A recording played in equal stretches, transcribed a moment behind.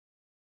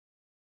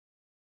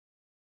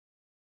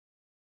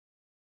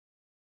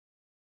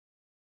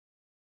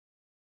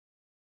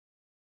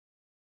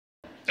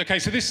Okay,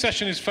 so this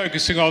session is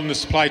focusing on the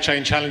supply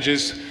chain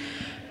challenges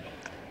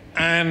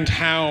and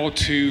how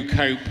to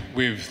cope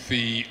with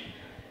the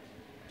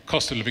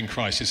cost of living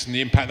crisis and the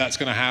impact that's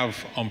going to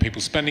have on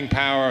people's spending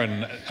power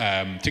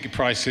and ticket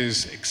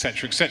prices,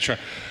 etc., etc.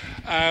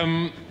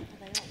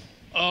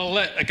 I'll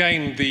let,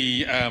 again,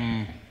 the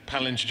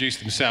panel introduce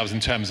themselves in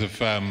terms of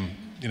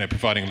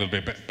providing a little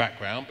bit of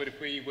background, but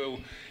if we'll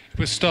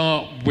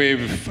start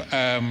with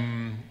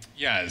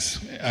Yaz.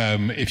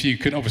 If you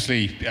could,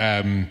 obviously,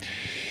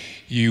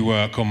 you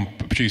work on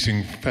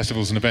producing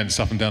festivals and events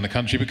up and down the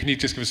country, but can you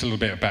just give us a little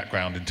bit of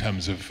background in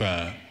terms of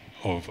the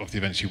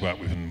events you work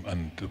with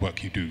and the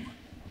work you do?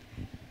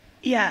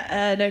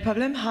 Yeah, no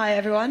problem. Hi,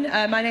 everyone.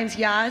 My name's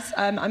Yaz.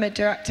 I'm a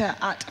director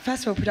at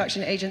festival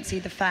production agency,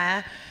 The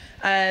Fair,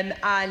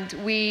 and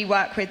we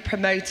work with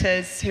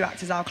promoters who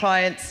act as our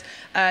clients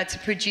to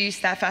produce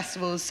their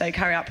festivals, so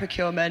carry out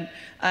procurement,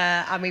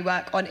 and we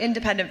work on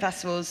independent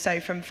festivals, so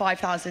from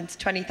 5,000 to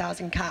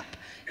 20,000 cap.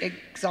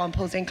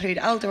 Examples include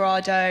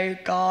Eldorado,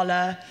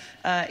 Gala,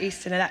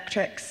 Eastern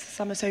Electrics,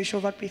 Summer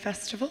Social Rugby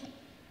Festival.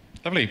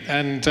 Lovely.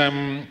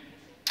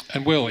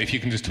 And Will, if you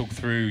can just talk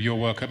through your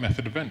work at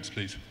Method Events,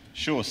 please.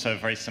 Sure. So a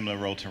very similar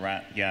role to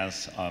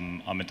Yaz.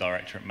 I'm a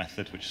director at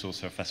Method, which is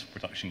also a festival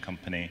production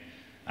company,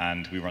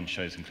 and we run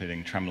shows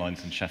including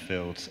Tramlines in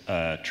Sheffield,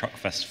 Truck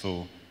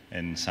Festival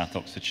in South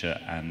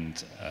Oxfordshire,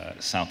 and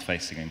South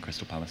Facing in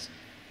Crystal Palace.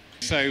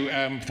 So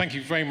thank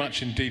you very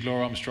much indeed,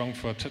 Laura Armstrong,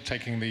 for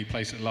taking the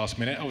place at the last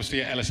minute.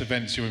 Obviously at Ellis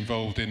Events you're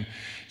involved in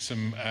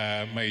some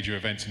major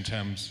events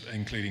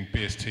including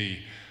BST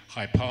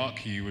Hyde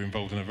Park. You were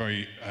involved in a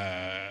very,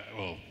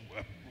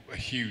 a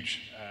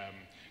huge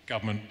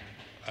government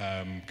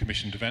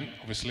commissioned event,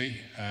 obviously,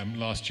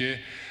 last year.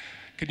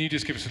 Can you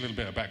just give us a little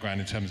bit of background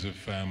in terms of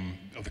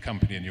the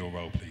company and your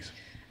role, please?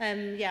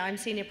 Yeah, I'm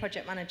Senior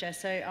Project Manager,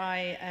 so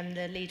I am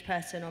the lead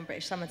person on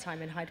British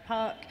Summertime in Hyde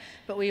Park,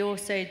 but we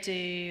also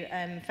do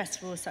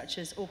festivals such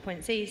as All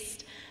Points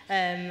East,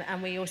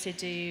 and we also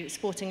do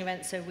sporting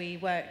events, so we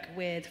work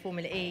with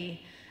Formula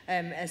E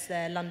as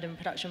their London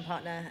production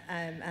partner,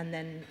 and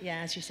then, yeah,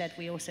 as you said,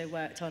 we also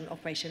worked on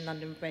Operation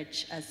London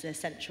Bridge as the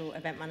central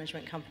event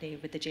management company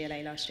with the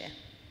GLA last year.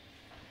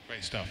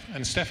 Great stuff.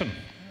 And Stefan,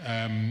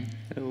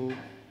 hello.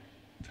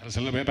 Tell us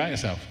a little bit about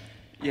yourself.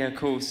 Yeah,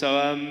 cool. So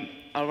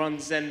I run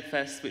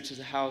Zenfest, which is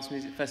a house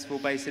music festival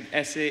based in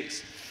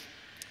Essex.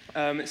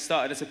 It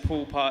started as a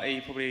pool party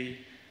probably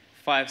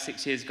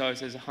 5-6 years ago,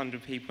 so there's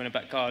 100 people in a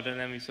back garden,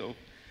 and then we sort of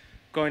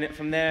grown it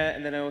from there.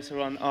 And then I also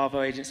run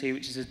Arvo Agency,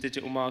 which is a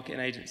digital marketing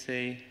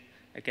agency,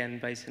 again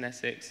based in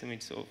Essex, and we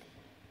sort of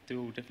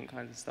do all different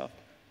kinds of stuff.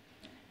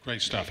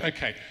 Great stuff.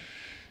 Okay,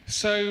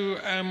 so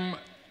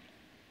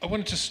I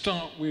wanted to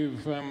start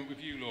with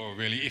you, Laura,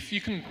 really. If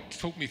you can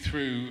talk me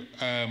through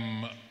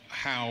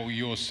how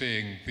you're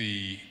seeing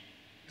the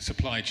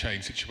supply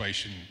chain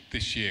situation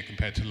this year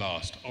compared to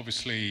last.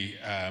 Obviously,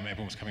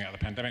 everyone was coming out of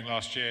the pandemic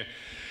last year,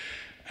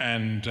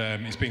 and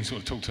it's been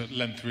sort of talked at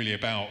length really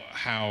about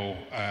how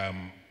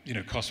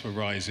costs were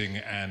rising,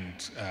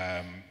 and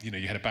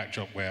you had a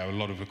backdrop where a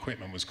lot of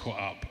equipment was caught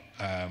up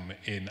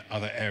in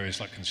other areas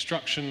like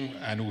construction,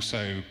 and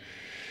also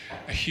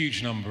a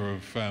huge number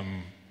of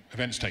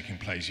events taking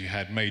place. You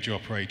had major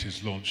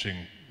operators launching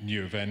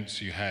new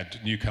events, you had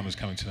newcomers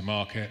coming to the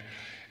market,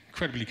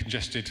 incredibly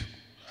congested,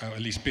 at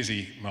least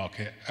busy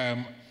market.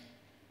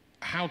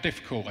 How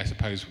difficult, I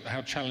suppose,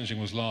 how challenging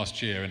was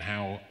last year, and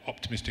how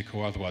optimistic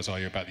or otherwise are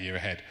you about the year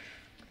ahead?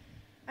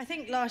 I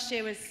think last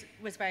year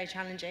was very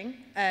challenging.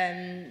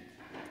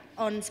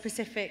 On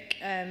specific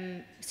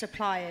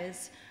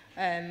suppliers,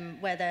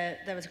 where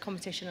there was a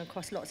competition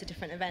across lots of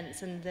different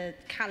events, and the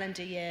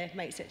calendar year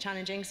makes it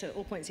challenging. So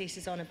All Points East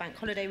is on a bank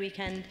holiday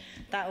weekend.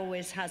 That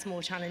always has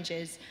more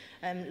challenges.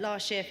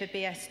 Last year for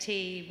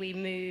BST, we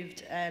moved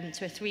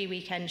to a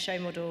 3-weekend show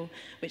model,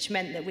 which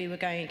meant that we were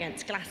going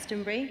against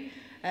Glastonbury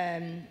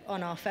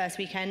on our first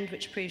weekend,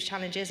 which proves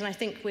challenges. And I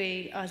think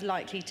we are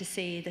likely to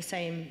see the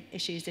same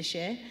issues this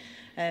year.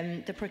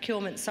 The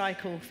procurement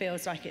cycle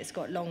feels like it's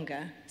got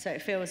longer. So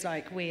it feels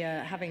like we are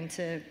having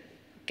to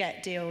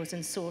get deals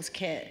and source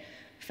kit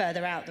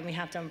further out than we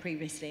have done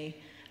previously.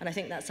 And I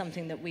think that's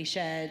something that we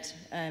shared.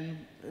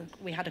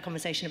 We had a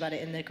conversation about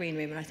it in the green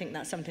room, and I think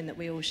that's something that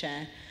we all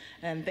share.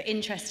 But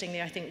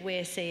interestingly, I think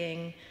we're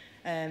seeing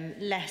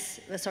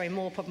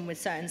more problem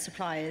with certain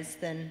suppliers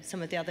than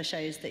some of the other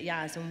shows that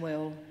Yaz and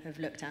Will have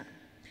looked at.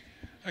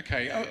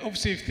 Okay,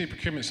 obviously if the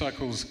procurement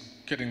cycle's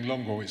getting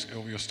longer, or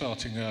you're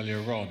starting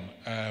earlier on,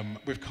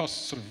 with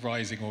costs sort of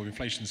rising or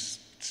inflation's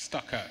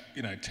stuck at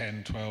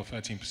 10, 12,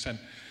 13%,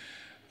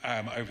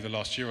 over the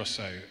last year or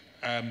so.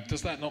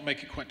 Does that not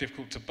make it quite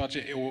difficult to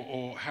budget,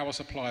 or how are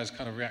suppliers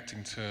kind of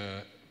reacting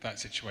to that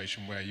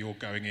situation where you're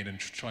going in and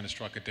trying to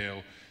strike a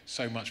deal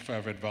so much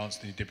further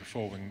advanced than you did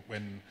before,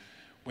 when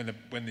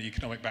the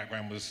economic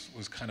background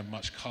was kind of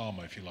much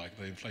calmer, if you like,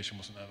 the inflation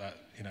wasn't at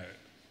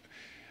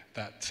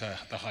that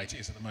the height it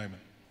is at the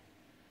moment?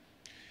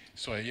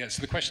 So yeah,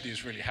 so the question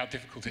is really how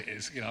difficult it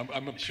is.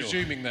 I'm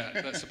presuming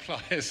that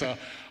suppliers are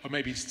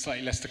maybe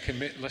slightly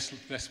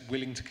less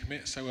willing to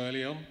commit so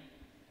early on.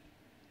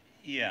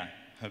 Yeah,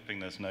 hoping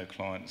there's no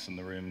clients in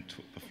the room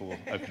before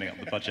opening up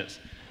the budgets.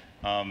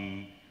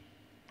 I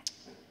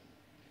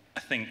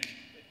think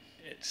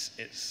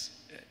it's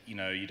you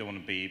know, you don't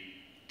want to be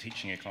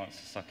teaching your clients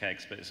to suck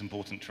eggs, but it's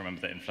important to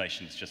remember that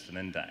inflation is just an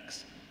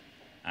index.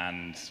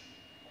 And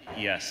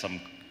yes,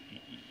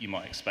 you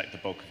might expect the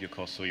bulk of your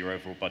costs or your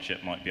overall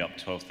budget might be up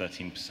 12,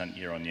 13%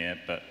 year on year,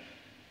 but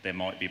there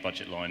might be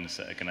budget lines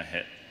that are going to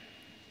hit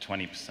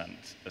 20%,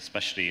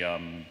 especially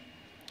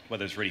where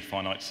there's really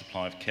finite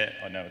supply of kit.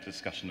 I know a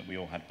discussion that we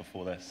all had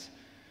before this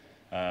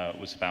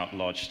was about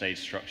large stage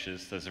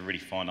structures. There's a really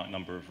finite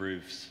number of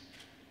roofs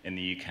in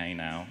the UK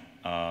now,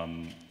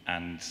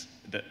 and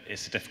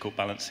it's a difficult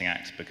balancing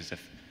act, because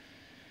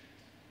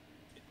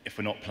if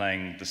we're not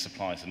paying the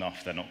suppliers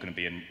enough, they're not going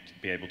to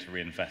be able to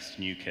reinvest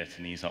new kit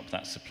and ease up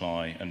that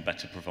supply and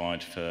better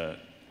provide for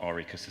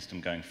our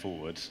ecosystem going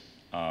forward.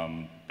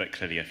 But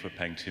clearly, if we're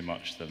paying too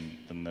much, then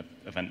the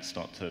events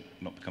start to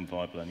not become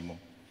viable anymore.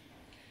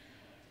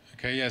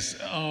 Okay, yes.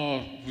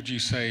 Would you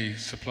say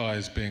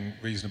suppliers being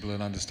reasonable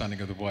and understanding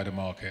of the wider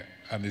market?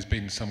 And there's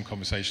been some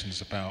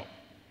conversations about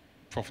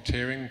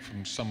profiteering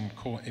from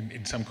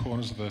in some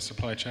corners of the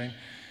supply chain.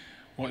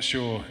 What's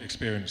your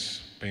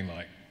experience been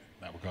like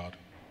in that regard?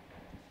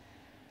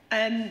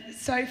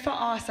 So for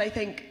us, I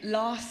think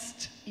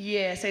last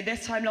year, so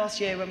this time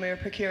last year when we were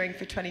procuring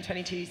for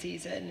 2022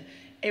 season,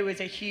 it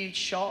was a huge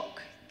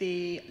shock,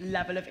 the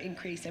level of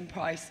increase in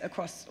price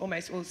across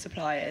almost all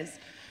suppliers.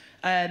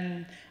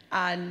 I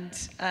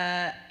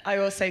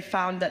also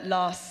found that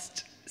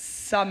last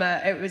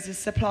summer it was a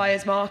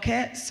suppliers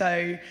market,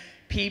 so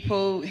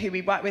people who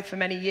we worked with for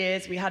many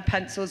years, we had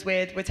pencils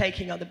with, were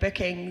taking other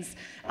bookings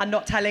and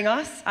not telling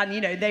us. And,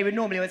 you know, they would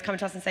normally always come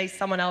to us and say,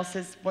 someone else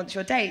wants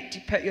your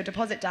date, put your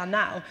deposit down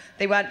now.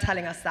 They weren't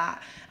telling us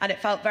that. And it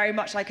felt very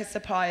much like a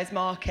supplier's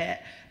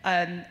market,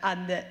 and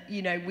that,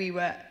 you know, we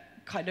were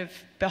kind of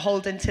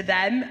beholden to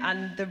them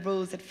and the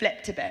rules had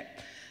flipped a bit.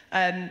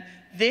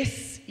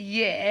 This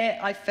year,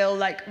 I feel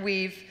like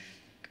we've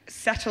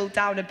settled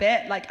down a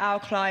bit, like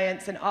our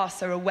clients and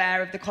us are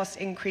aware of the cost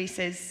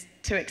increases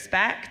to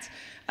expect,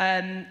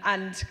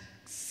 and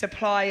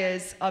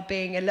suppliers are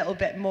being a little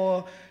bit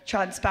more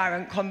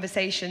transparent.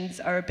 Conversations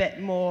are a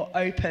bit more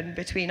open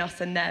between us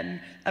and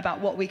them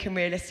about what we can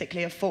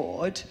realistically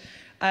afford.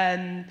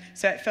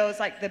 So it feels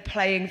like the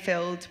playing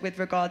field with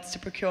regards to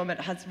procurement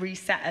has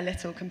reset a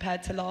little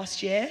compared to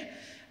last year.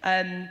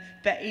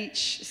 But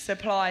each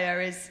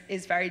supplier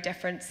is very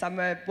different. Some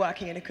are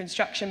working in a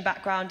construction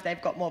background,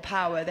 they've got more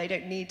power, they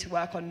don't need to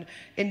work on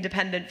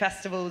independent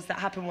festivals that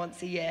happen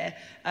once a year.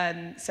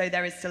 So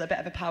there is still a bit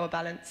of a power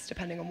balance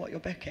depending on what you're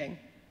booking.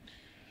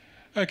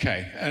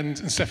 Okay, and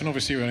Stefan,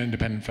 obviously you're an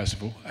independent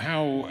festival.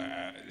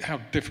 How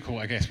difficult,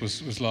 I guess,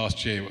 was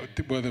last year?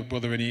 Were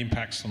there any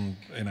impacts on,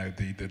 you know,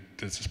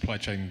 the supply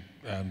chain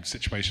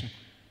situation?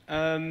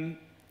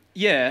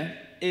 Yeah,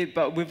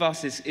 but with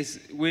us,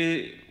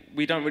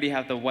 we don't really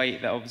have the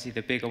weight that obviously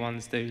the bigger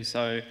ones do.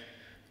 So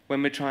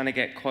when we're trying to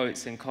get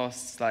quotes and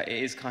costs, like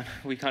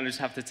we kind of just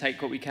have to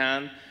take what we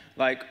can.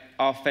 Like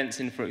our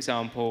fencing, for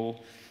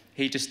example,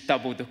 he just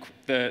doubled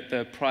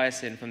the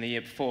pricing from the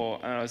year before,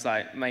 and I was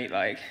like, mate,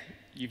 like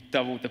you've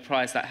doubled the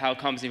price. Like how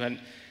comes? He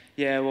went,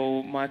 yeah,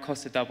 well my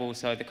costs are double,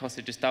 so the costs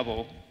are just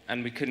double,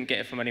 and we couldn't get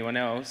it from anyone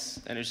else,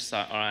 and it was just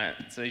like, all right,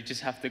 so you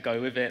just have to go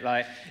with it.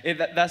 Like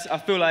I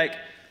feel like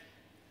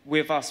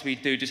with us, we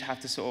do just have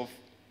to sort of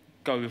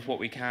go with what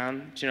we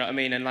can. Do you know what I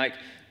mean? And like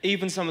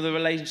even some of the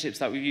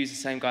relationships, like we've used the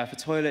same guy for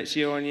toilets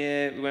year on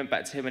year. We went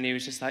back to him and he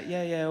was just like,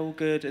 yeah, all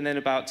good. And then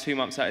about 2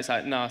 months later, it's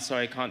like, nah,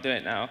 sorry, can't do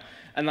it now.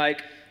 And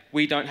like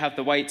we don't have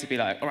the weight to be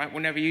like, all right,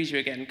 we'll never use you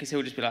again, because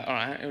he'll just be like, all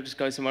right, it'll just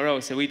go somewhere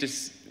else. So it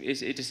just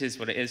is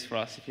what it is for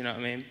us, if you know what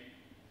I mean.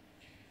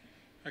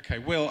 Okay,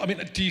 Will, I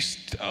mean,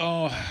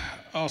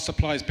 are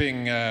suppliers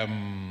being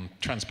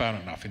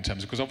transparent enough in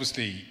terms of, because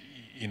obviously,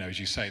 you know, as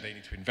you say, they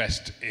need to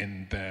invest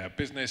in their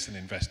business and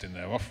invest in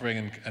their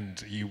offering,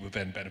 and you will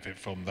then benefit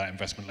from that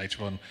investment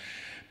later on,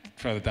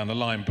 further down the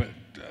line. But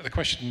the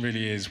question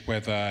really is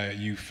whether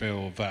you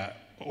feel that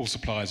all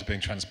suppliers are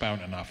being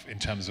transparent enough in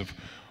terms of,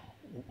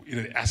 you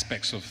know,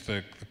 aspects of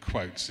the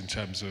quotes, in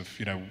terms of,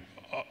 you know,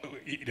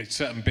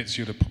 certain bits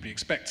you'd probably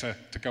expect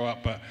to go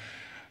up, but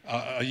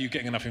are you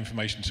getting enough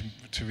information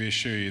to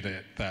reassure you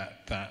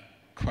that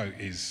quote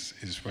is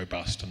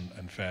robust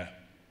and fair?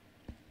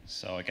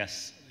 So I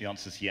guess the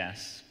answer is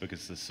yes,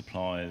 because the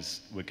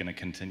suppliers we're going to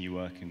continue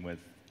working with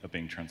are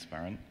being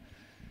transparent.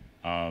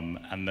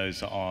 And those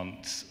that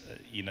aren't,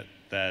 you know,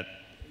 they're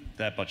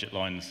budget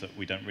lines that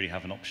we don't really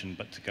have an option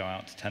but to go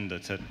out to tender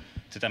to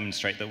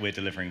demonstrate that we're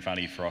delivering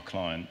value for our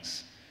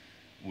clients.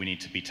 We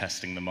need to be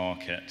testing the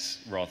market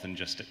rather than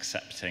just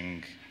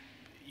accepting,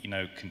 you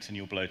know,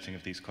 continual bloating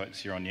of these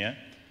quotes year on year.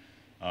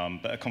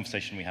 But a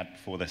conversation we had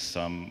before this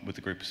with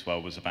the group as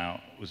well was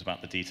about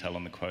the detail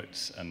on the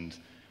quotes, and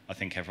I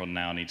think everyone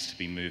now needs to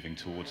be moving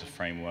towards a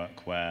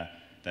framework where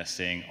they're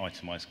seeing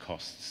itemized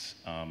costs.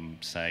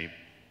 Say,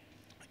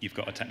 you've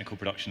got a technical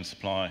production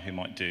supplier who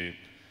might do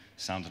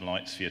sound and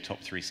lights for your top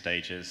 3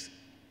 stages.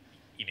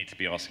 You need to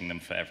be asking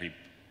them for every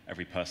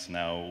every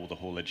personnel, all the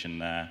haulage in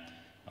there,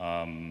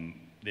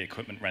 the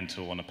equipment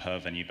rental on a per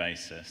venue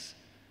basis.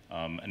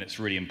 And it's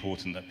really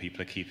important that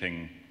people are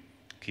keeping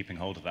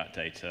hold of that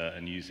data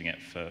and using it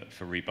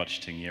for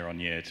rebudgeting year on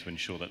year to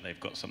ensure that they've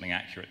got something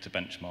accurate to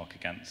benchmark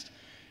against.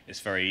 It's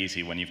very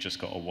easy when you've just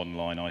got a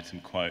one-line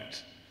item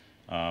quote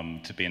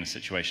to be in a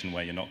situation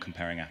where you're not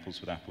comparing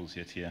apples with apples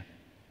year to year.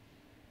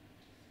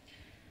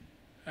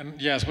 And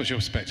Yaz, what's your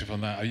perspective on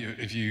that?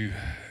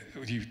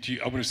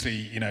 Obviously,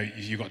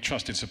 you've got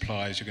trusted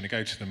suppliers, you're going to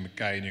go to them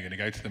again, you're going to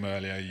go to them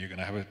earlier, you're going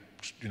to have a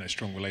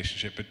strong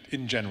relationship. But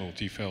in general,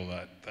 do you feel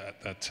that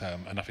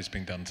enough is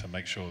being done to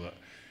make sure that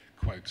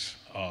quotes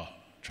are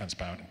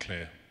transparent and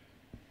clear?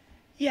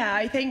 Yeah,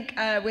 I think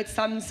with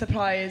some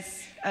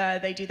suppliers,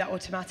 they do that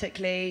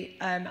automatically,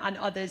 and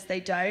others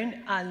they don't.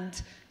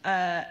 And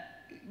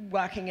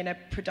working in a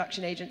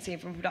production agency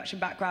and from a production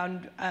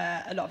background,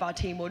 a lot of our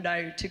team will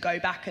know to go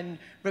back and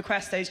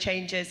request those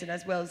changes, and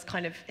as Will's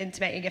kind of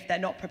intimating, if they're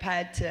not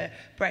prepared to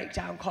break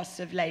down costs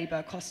of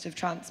labour, cost of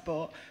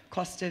transport,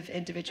 cost of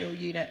individual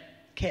unit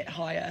kit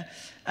hire,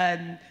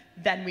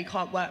 then we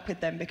can't work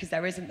with them because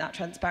there isn't that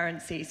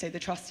transparency, so the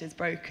trust is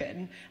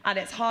broken. And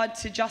it's hard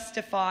to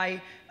justify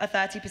a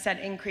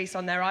 30% increase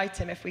on their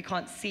item if we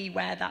can't see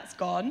where that's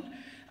gone.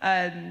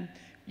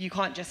 You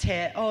can't just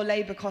hear, oh,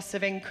 labour costs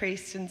have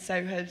increased and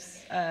so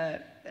has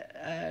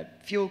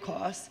fuel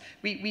costs.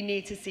 We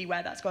need to see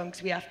where that's gone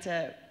because we have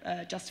to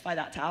justify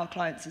that to our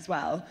clients as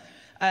well.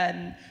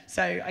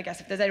 So I guess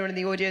if there's anyone in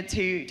the audience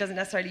who doesn't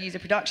necessarily use a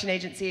production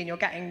agency and you're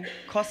getting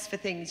costs for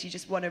things, you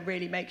just want to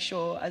really make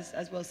sure,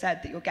 as Will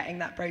said, that you're getting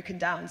that broken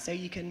down so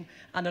you can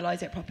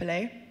analyse it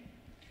properly.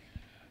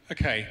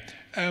 Okay.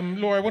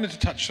 Laura, I wanted to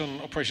touch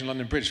on Operation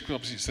London Bridge, because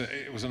obviously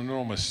it was an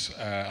enormous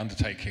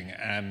undertaking,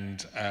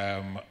 and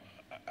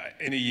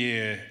in a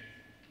year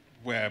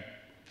where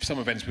some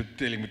events were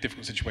dealing with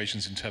difficult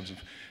situations in terms of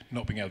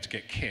not being able to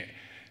get kit.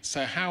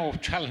 So how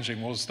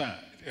challenging was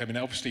that? I mean,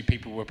 obviously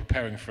people were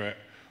preparing for it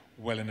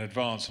well in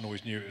advance and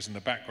always knew it was in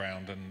the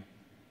background and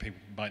people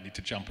might need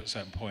to jump at a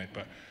certain point,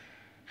 but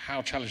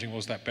how challenging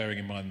was that, bearing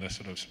in mind the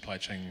sort of supply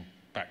chain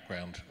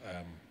background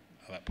at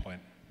that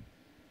point?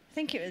 I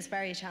think it was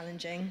very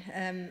challenging.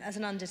 As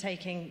an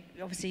undertaking,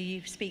 obviously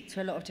you speak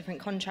to a lot of different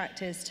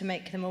contractors to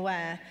make them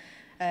aware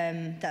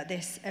that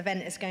this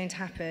event is going to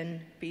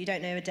happen, but you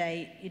don't know a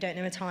date, you don't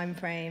know a time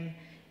frame.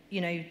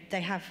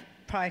 They have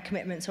prior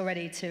commitments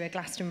already to a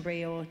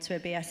Glastonbury or to a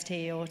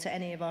BST or to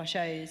any of our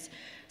shows.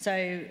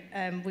 So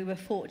we were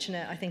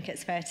fortunate, I think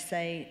it's fair to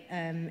say,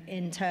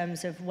 in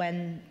terms of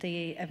when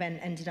the event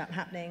ended up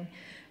happening.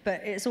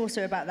 But it's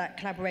also about that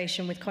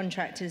collaboration with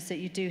contractors that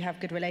you do have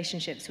good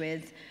relationships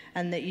with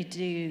and that you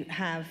do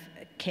have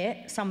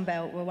kit.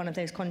 Sunbelt were one of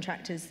those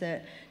contractors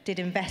that did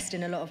invest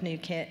in a lot of new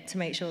kit to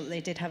make sure that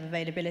they did have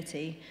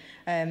availability.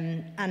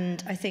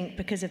 And I think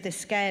because of the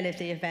scale of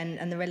the event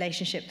and the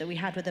relationship that we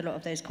had with a lot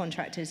of those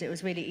contractors, it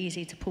was really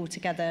easy to pull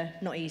together,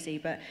 not easy,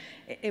 but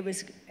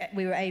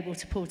we were able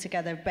to pull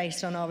together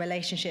based on our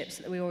relationships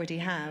that we already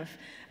have,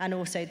 and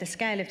also the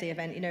scale of the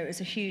event. It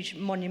was a huge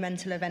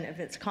monumental event of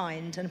its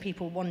kind, and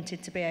people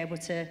wanted to be able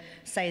to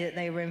say that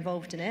they were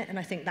involved in it, and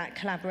I think that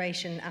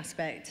collaboration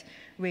aspect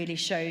really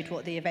showed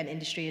what the event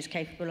industry is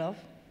capable of.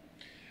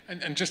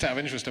 And just out of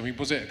interest, I mean,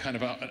 was it kind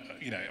of,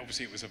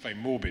 obviously it was a very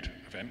morbid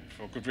event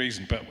for a good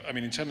reason, but I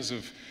mean, in terms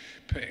of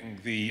putting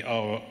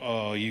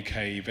our UK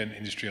event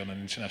industry on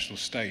an international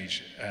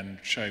stage and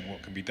showing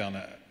what can be done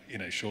at,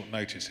 short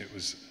notice, it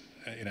was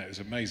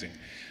amazing.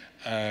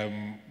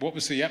 What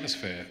was the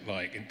atmosphere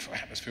like?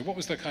 What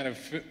was the kind of,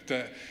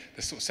 the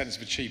sort of sense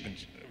of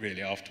achievement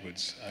really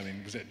afterwards? I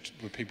mean,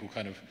 were people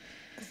kind of?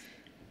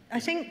 I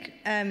think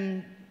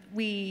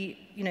we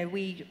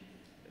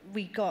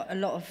got a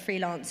lot of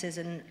freelancers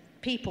and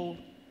people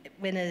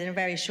within a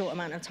very short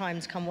amount of time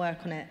to come work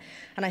on it.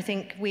 And I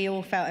think we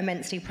all felt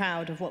immensely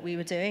proud of what we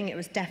were doing. It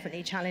was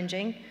definitely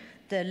challenging.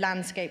 The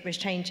landscape was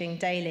changing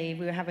daily.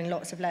 We were having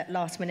lots of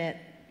last minute,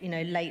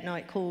 late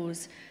night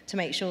calls to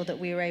make sure that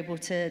we were able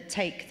to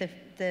take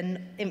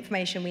the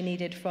information we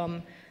needed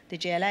from the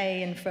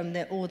GLA and from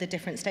all the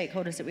different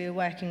stakeholders that we were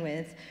working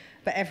with.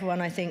 But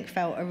everyone, I think,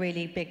 felt a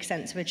really big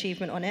sense of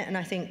achievement on it. And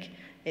I think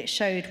it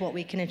showed what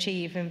we can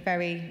achieve in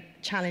very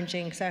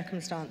challenging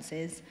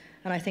circumstances.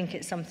 And I think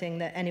it's something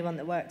that anyone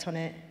that worked on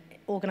it,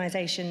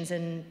 organisations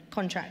and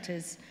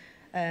contractors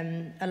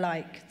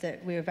alike,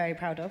 that we were very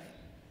proud of.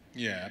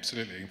 Yeah,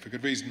 absolutely, for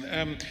good reason.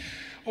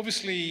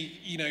 Obviously,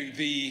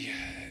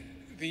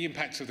 the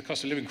impact of the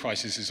cost of living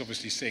crisis is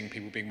obviously seeing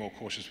people being more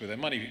cautious with their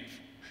money.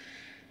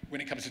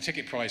 When it comes to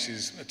ticket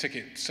prices,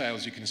 ticket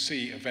sales, you can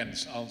see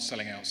events aren't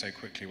selling out so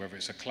quickly, whether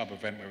it's a club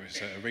event, whether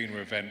it's an arena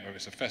event, whether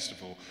it's a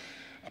festival.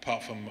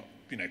 Apart from,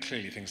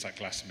 clearly things like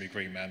Glastonbury,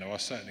 Green Man, there are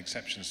certain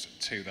exceptions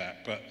to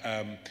that. But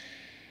I'm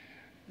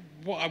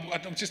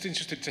just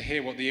interested to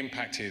hear what the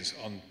impact is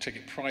on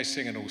ticket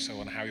pricing and also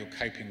on how you're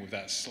coping with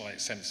that slight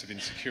sense of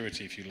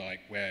insecurity, if you like,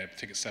 where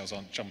ticket sales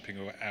aren't jumping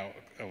out,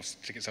 or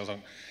ticket sales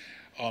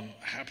aren't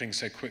happening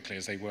so quickly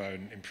as they were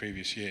in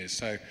previous years.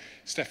 So,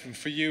 Stefan,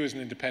 for you as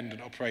an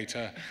independent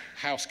operator,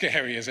 how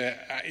scary is it?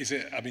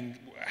 I mean,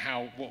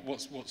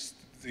 what's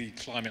the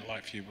climate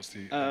like for you? What's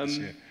the this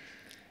year?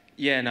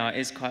 Yeah, no, it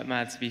is quite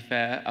mad, to be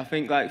fair. I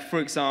think, like, for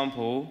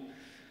example,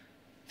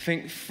 I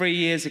think 3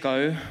 years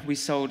ago, we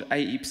sold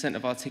 80%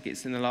 of our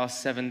tickets in the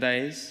last 7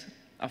 days.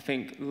 I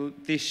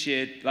think this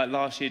year, like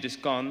last year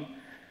just gone,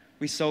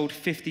 we sold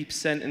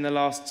 50% in the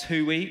last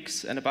 2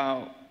 weeks, and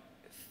about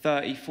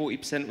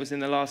 30-40% was in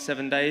the last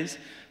 7 days.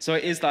 So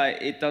it is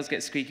like, it does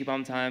get squeaky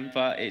bum time,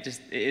 but it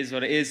is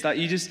what it is. Like,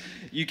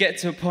 you get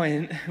to a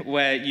point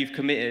where you've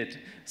committed.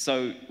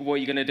 So what are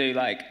you gonna do,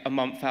 like a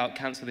month out,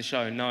 cancel the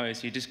show? No,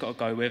 so you just gotta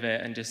go with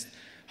it and just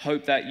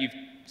hope that you've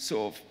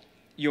sort of,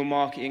 your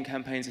marketing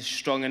campaigns are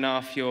strong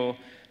enough, you're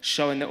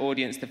showing the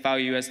audience the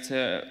value as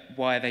to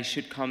why they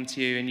should come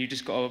to you, and you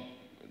just gotta,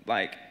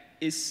 like,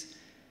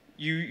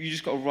 you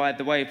just gotta ride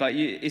the wave. Like,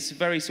 it's a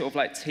very sort of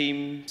like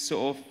team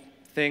sort of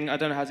thing. I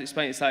don't know how to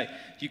explain it. It's like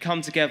you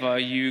come together,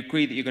 you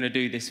agree that you're going to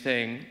do this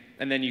thing,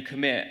 and then you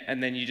commit,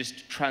 and then you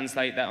just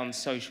translate that on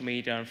social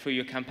media and through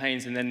your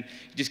campaigns, and then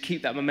you just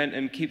keep that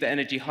momentum, keep the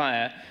energy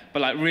higher.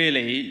 But like,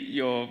 really,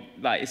 you're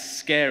like, it's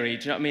scary.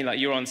 Do you know what I mean? Like,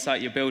 you're on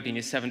site, you're building,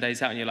 you're 7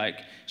 days out, and you're like,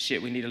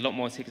 shit, we need a lot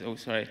more tickets. Oh,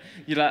 sorry.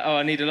 You're like, oh,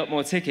 I need a lot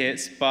more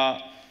tickets,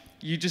 but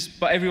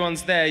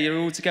everyone's there, you're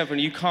all together,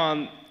 and you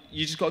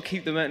just got to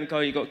keep the momentum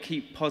going, you got to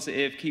keep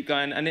positive, keep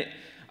going, and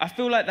I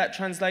feel like that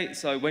translates.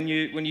 So when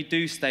you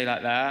do stay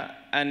like that,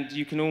 and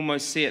you can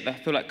almost see it, I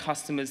feel like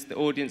customers, the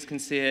audience can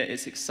see it,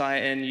 it's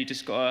exciting, you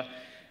just got to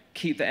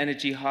keep the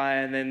energy high,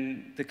 and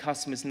then the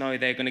customers know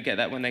they're going to get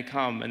that when they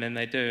come, and then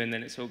they do, and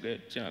then it's all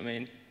good. Do you know what I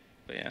mean?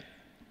 But yeah.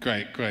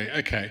 Great,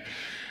 okay.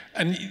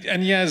 And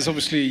Yaz,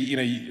 obviously, you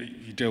know,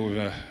 you deal with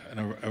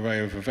an array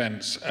of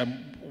events.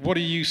 What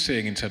are you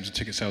seeing in terms of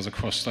ticket sales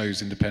across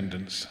those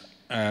independents?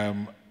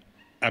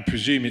 I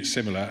presume it's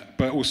similar,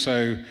 but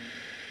also,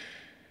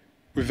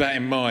 with that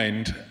in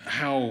mind,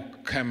 how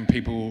can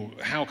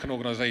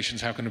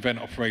organisations, how can event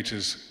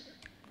operators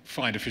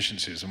find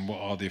efficiencies, and what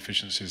are the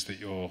efficiencies that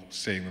you're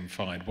seeing them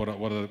find? What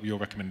are your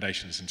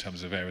recommendations in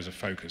terms of areas of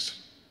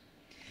focus?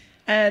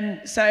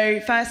 So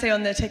firstly,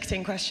 on the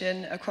ticketing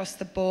question, across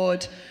the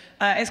board,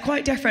 it's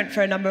quite different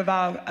for a number of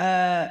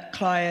our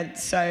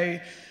clients. So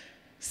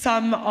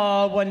some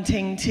are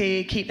wanting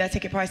to keep their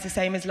ticket price the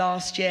same as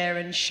last year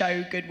and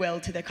show goodwill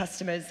to the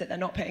customers that they're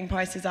not putting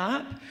prices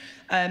up.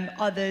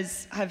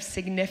 Others have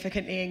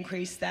significantly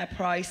increased their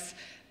price.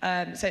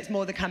 So it's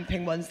more the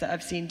camping ones that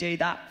I've seen do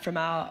that from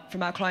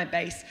our client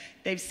base.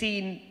 They've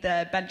seen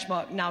the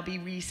benchmark now be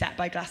reset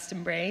by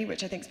Glastonbury,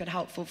 which I think has been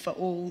helpful for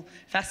all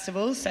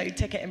festivals. So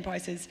ticketing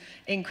prices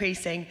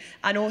increasing,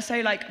 and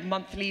also like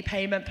monthly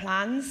payment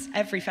plans.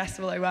 Every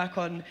festival I work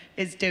on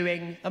is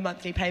doing a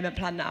monthly payment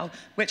plan now,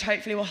 which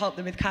hopefully will help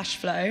them with cash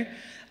flow.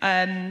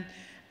 And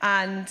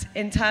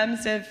in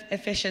terms of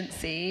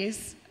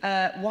efficiencies,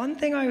 one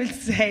thing I would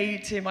say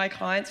to my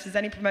clients, if there's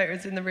any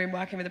promoters in the room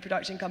working with a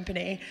production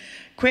company,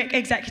 quick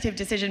executive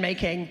decision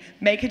making.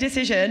 Make a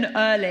decision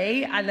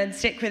early and then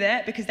stick with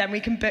it, because then we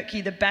can book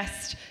you the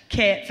best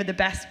kit for the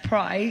best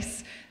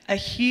price. A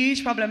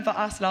huge problem for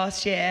us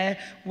last year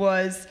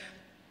was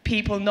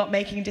people not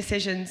making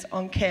decisions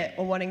on kit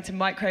or wanting to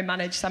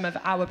micromanage some of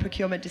our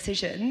procurement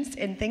decisions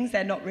in things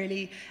they're not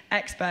really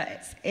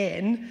experts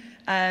in.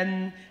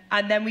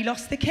 And then we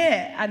lost the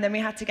kit, and then we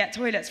had to get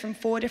toilets from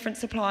 4 different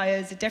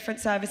suppliers, a different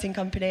servicing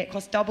company. It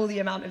cost double the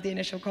amount of the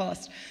initial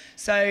cost.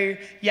 So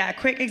yeah,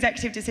 quick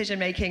executive decision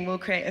making will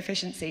create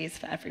efficiencies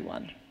for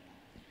everyone.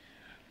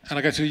 And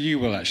I go to you,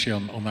 Will, actually,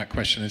 on that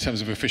question in terms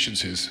of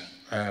efficiencies.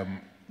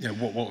 You know,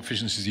 what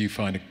efficiencies are you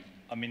finding?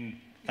 I mean,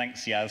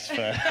 thanks, Yaz,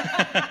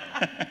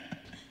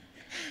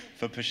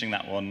 for pushing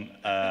that one.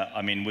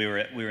 I mean, we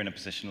were in a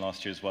position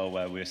last year as well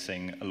where we were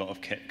seeing a lot of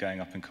kit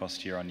going up in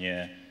cost year on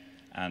year,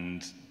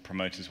 and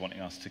promoters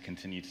wanting us to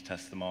continue to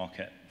test the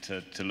market,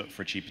 to look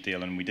for a cheaper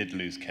deal, and we did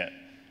lose kit.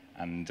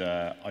 And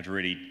I'd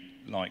really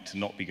like to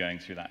not be going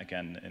through that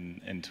again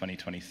in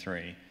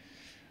 2023.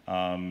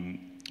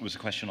 It was a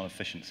question on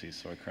efficiencies,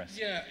 sorry, Chris.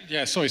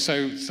 Yeah. Sorry.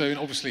 So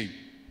obviously,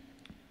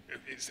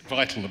 it's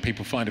vital that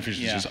people find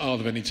efficiencies. Yeah. Are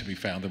there any to be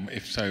found, and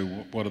if so,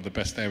 what are the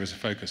best areas of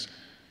focus?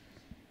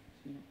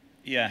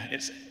 Yeah,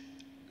 it's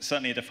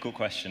certainly a difficult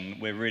question.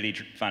 We're really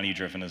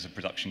value-driven as a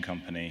production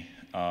company,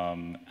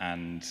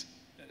 and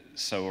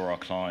so are our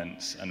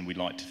clients, and we'd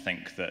like to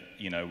think that,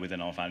 you know,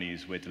 within our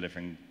values, we're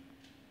delivering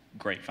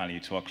great value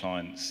to our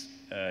clients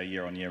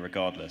year on year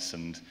regardless,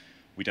 and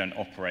we don't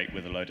operate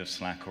with a load of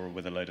slack or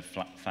with a load of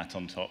fat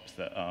on top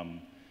that,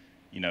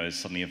 you know, is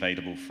suddenly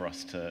available for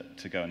us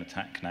to go and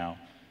attack now.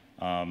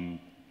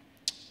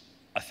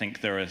 I think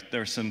there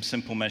are some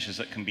simple measures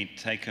that can be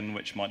taken,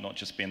 which might not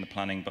just be in the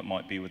planning, but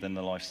might be within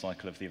the life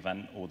cycle of the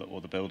event, or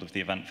the build of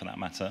the event for that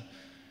matter.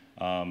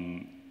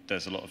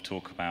 There's a lot of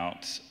talk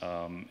about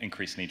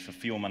increased need for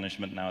fuel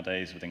management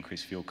nowadays with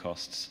increased fuel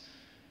costs.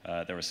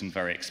 There are some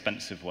very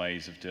expensive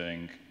ways of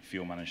doing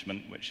fuel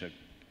management, which are,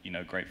 you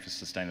know, great for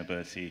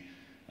sustainability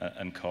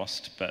and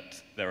cost,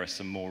 but there are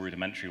some more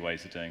rudimentary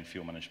ways of doing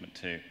fuel management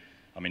too.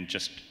 I mean,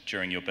 just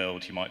during your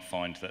build, you might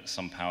find that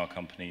some power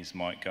companies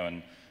might go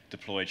and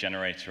deploy a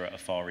generator at a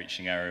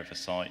far-reaching area of a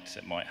site.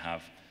 It might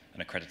have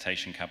an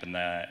accreditation cabin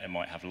there. It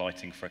might have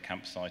lighting for a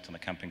campsite on a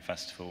camping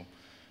festival.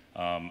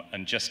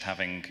 And just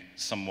having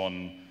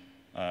someone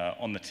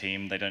on the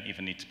team, they don't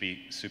even need to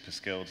be super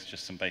skilled,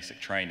 just some basic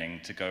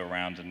training to go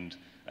around and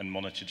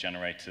monitor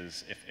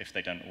generators if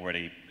they're not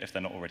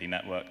already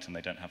networked and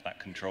they don't have that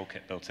control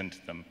kit built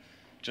into them.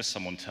 Just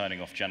someone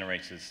turning off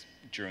generators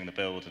during the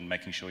build and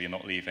making sure you're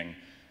not leaving,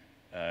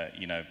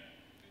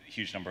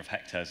 huge number of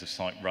hectares of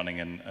site running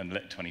and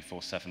lit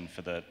 24/7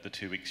 for the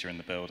 2 weeks you're in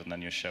the build, and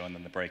then your show and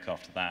then the break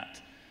after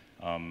that.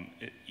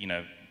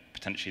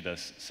 Potentially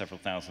there's several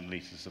thousand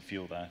litres of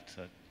fuel there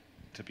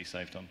to be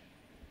saved on.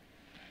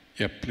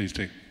 Yeah, please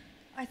do.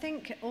 I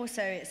think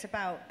also it's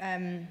about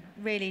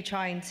really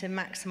trying to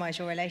maximise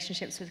your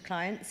relationships with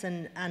clients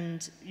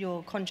and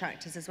your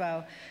contractors as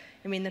well.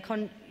 I mean,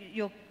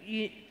 your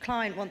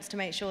client wants to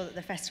make sure that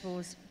the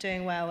festival's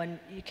doing well and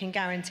you can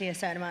guarantee a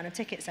certain amount of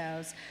ticket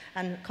sales,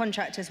 and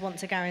contractors want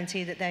to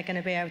guarantee that they're going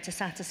to be able to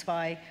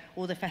satisfy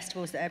all the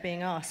festivals that are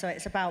being asked. So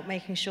it's about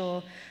making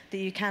sure that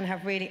you can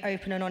have really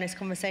open and honest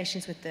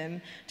conversations with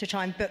them to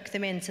try and book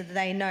them in so that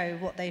they know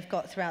what they've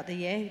got throughout the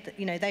year.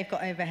 They've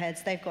got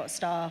overheads, they've got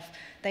staff,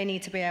 they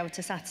need to be able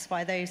to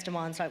satisfy those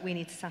demands like we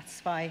need to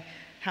satisfy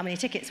how many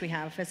tickets we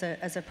have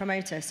as a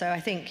promoter. So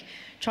I think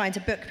trying to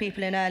book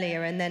people in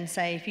earlier and then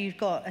say, if you've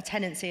got a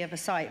tenancy of a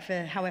site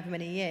for however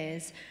many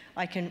years,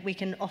 we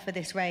can offer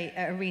this rate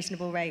at a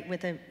reasonable rate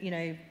with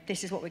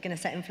this is what we're going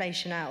to set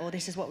inflation at, or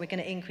this is what we're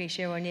going to increase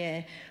year on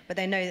year. But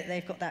they know that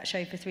they've got that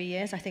show for 3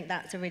 years. I think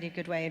that's a really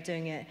good way of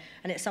doing it.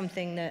 And it's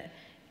something that,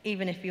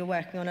 even if you're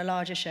working on a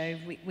larger show,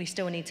 we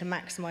still need to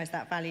maximise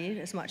that value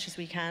as much as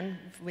we can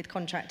with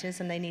contractors,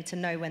 and they need to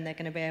know when they're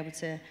going to be able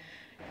to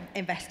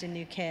invest in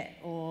new kit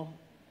or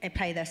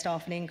pay their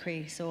staff an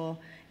increase, or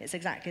it's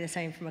exactly the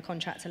same from a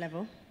contractor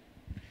level.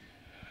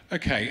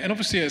 Okay, and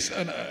obviously it's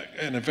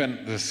an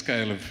event the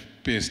scale of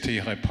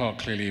BST Hyde Park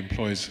clearly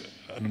employs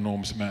an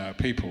enormous amount of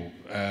people.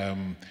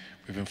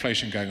 With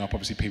inflation going up,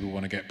 obviously people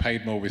want to get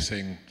paid more. We're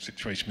seeing a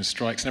situation with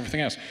strikes and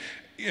everything else.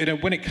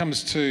 When it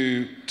comes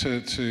to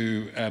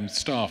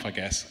staff, I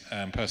guess,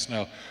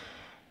 personnel,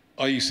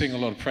 are you seeing a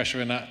lot of pressure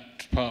in that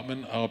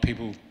department? Are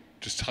people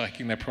just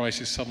hiking their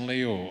prices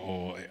suddenly,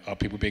 or are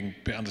people being a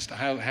bit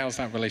understaffed? How's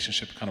that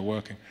relationship kind of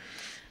working?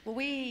 Well,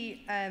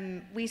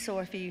 we saw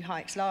a few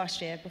hikes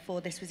last year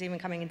before this was even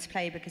coming into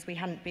play, because we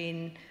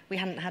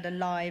hadn't had a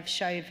live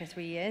show for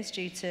 3 years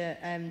due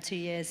to 2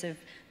 years of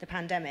the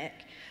pandemic.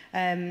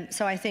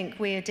 So I think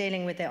we're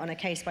dealing with it on a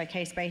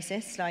case-by-case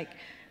basis. Like,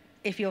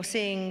 if you're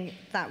seeing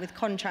that with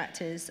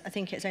contractors, I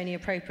think it's only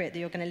appropriate that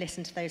you're going to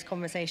listen to those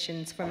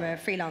conversations from a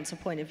freelancer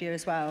point of view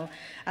as well.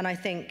 And I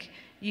think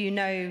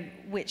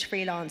which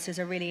freelancers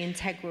are really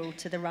integral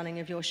to the running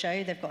of your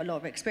show. They've got a lot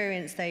of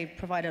experience, they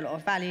provide a lot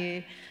of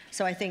value.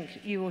 So I think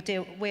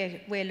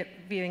we're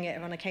viewing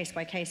it on a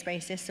case-by-case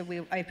basis, so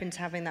we're open to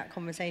having that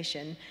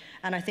conversation.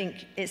 And I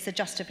think it's the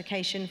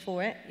justification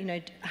for it.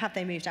 Have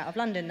they moved out of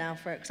London now,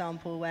 for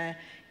example, where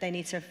they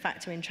need to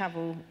factor in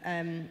travel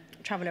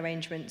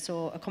arrangements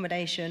or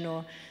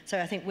accommodation, so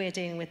I think we're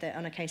dealing with it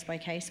on a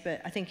case-by-case,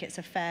 but I think it's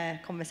a fair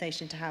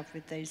conversation to have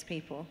with those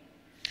people.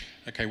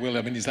 Okay, Will,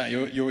 I mean, is that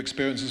your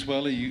experience as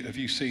well? Have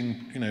you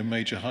seen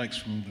major hikes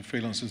from the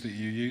freelancers that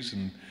you use,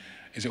 and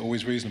is it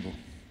always reasonable?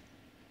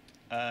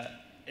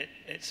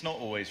 It's not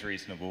always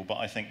reasonable, but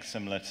I think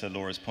similar to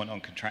Laura's point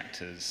on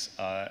contractors,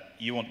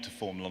 you want to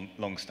form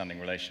long-standing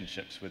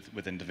relationships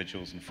with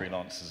individuals and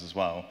freelancers as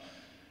well,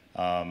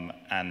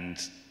 and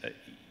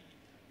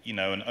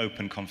an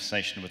open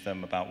conversation with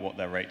them about what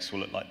their rates will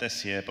look like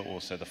this year, but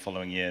also the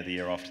following year, the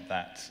year after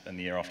that, and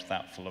the year after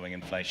that following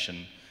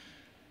inflation.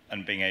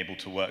 And being able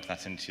to work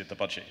that into the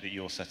budget that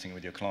you're setting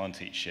with your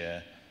client each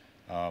year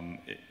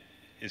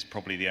is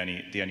probably the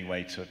only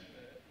way to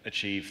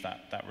achieve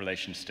that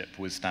relationship,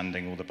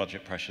 withstanding all the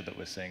budget pressure that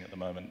we're seeing at the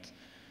moment.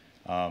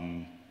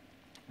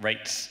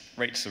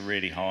 Rates are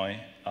really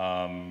high.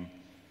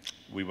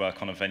 We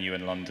work on a venue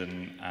in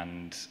London,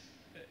 and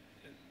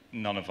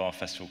none of our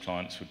festival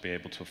clients would be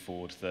able to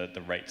afford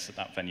the rates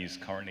that venue's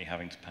currently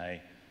having to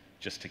pay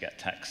just to get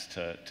techs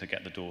to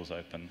get the doors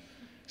open.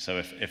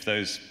 So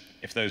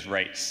if those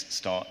rates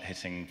start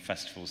hitting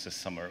festivals this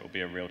summer, it will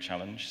be a real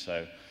challenge.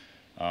 So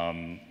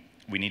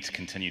we need to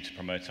continue to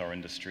promote our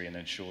industry and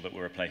ensure that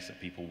we're a place that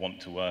people want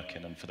to work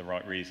in, and for the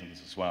right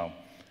reasons as well.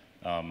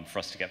 For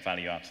us to get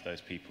value out of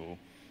those people,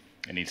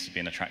 it needs to be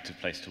an attractive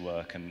place to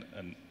work,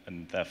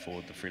 and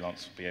therefore the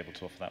freelance will be able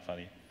to offer that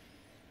value.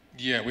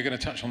 Yeah, we're going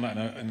to touch on that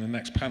in the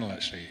next panel,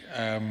 actually.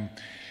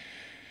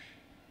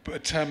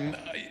 But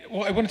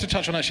what I wanted to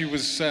touch on actually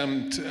was,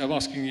 I'm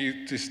asking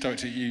you, this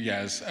directed at you,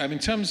 Yaz, in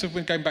terms of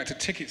when going back to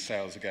ticket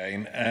sales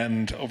again,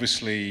 and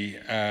obviously,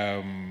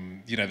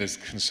 there's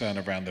concern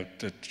around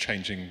the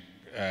changing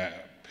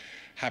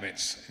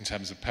habits in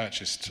terms of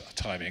purchase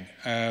timing.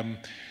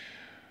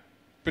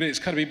 But it's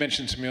kind of been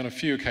mentioned to me on a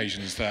few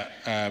occasions that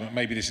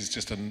maybe this is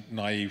just a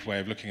naive way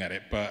of looking at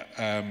it, but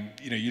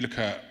you look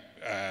at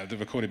the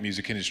recorded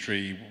music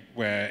industry,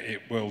 where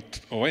it will,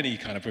 or any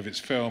kind of, if it's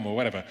film or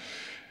whatever,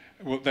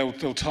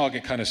 they'll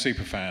target kind of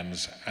super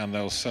fans, and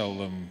they'll sell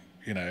them,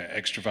 you know,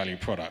 extra value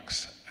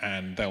products,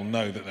 and they'll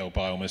know that they'll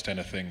buy almost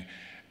anything,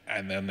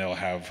 and then they'll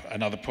have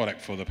another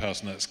product for the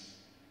person that's,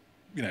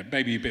 you know,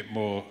 maybe a bit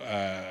more,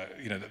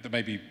 you know, that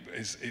maybe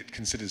it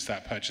considers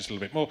that purchase a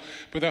little bit more,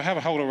 but they'll have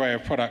a whole array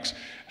of products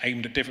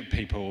aimed at different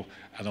people,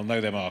 and they'll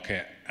know their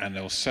market, and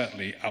they'll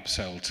certainly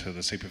upsell to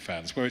the super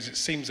fans. Whereas it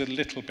seems a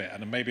little bit,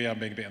 and maybe I'm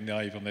being a bit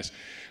naive on this,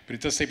 but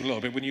it does seem a little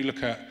bit, when you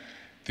look at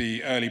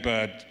the early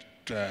bird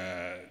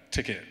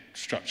ticket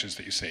structures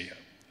that you see,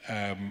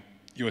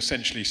 you're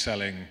essentially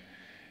selling,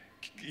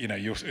 you know,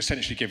 you're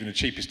essentially giving the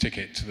cheapest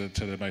ticket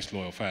to the most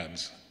loyal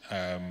fans.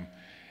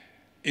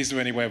 Is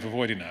there any way of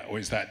avoiding that, or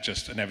is that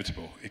just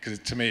inevitable? Because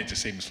to me, it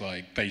just seems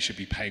like they should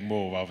be paying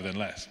more rather than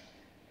less.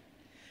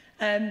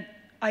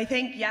 I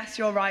think, yes,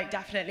 you're right,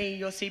 definitely.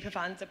 Your super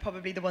fans are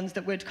probably the ones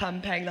that would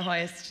come paying the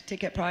highest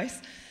ticket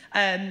price.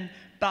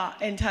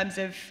 But in terms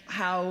of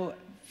how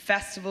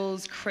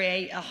festivals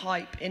create a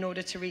hype in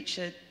order to reach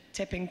a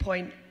tipping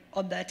point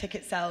on their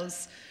ticket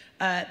sales,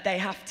 they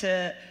have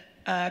to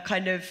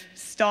kind of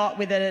start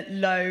with a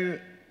low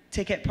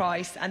ticket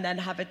price and then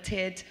have a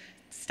tiered,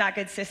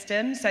 staggered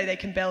system, so they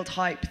can build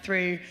hype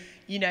through,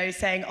 you know,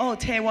 saying, oh,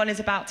 tier 1 is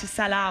about to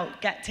sell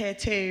out, get tier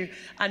 2,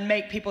 and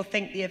make people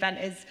think the event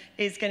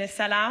is going to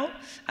sell out.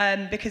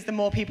 Because the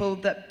more people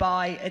that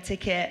buy a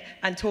ticket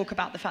and talk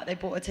about the fact they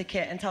bought a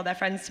ticket and tell their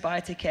friends to buy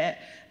a ticket,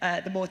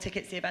 the more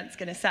tickets the event's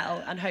going to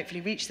sell, and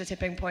hopefully reach the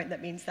tipping point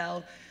that means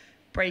they'll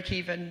break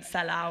even,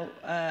 sell out,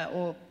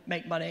 or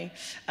make money.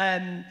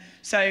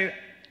 So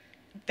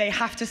they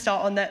have to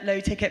start on that low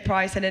ticket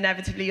price, and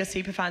inevitably your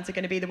super fans are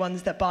going to be the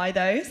ones that buy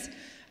those.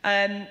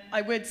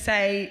 I would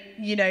say,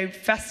 you know,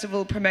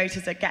 festival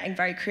promoters are getting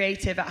very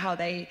creative at how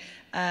they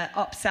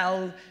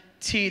upsell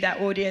to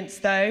their audience,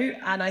 though,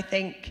 and I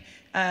think,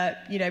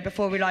 you know,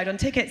 before we relied on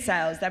ticket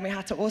sales, then we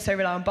had to also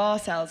rely on bar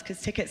sales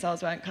because ticket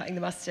sales weren't cutting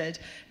the mustard.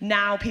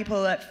 Now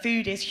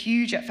food is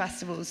huge at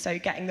festivals, so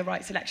getting the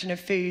right selection of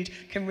food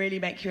can really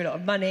make you a lot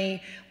of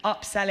money.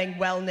 Upselling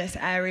wellness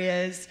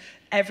areas.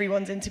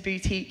 Everyone's into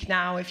boutique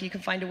now. If you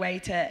can find a way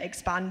to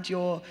expand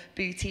your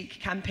boutique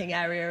camping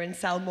area and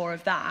sell more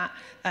of that,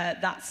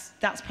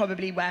 that's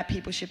probably where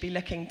people should be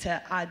looking to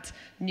add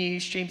new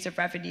streams of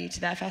revenue to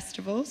their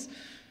festivals.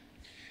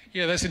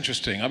 Yeah, that's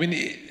interesting. I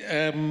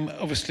mean,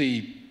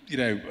 obviously, you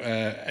know,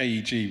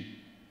 AEG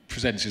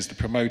presents as the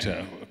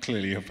promoter,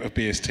 clearly, of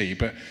BST,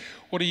 but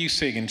what are you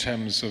seeing in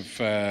terms of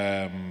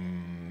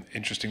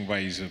interesting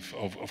ways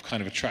of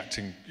kind of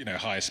attracting, you know,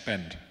 higher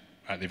spend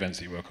at the events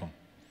that you work on?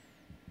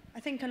 I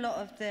think a lot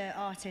of the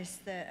artists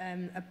that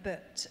are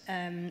booked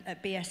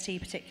at BST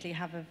particularly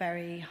have a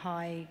very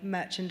high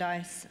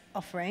merchandise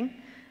offering.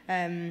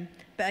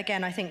 But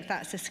again, I think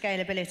that's the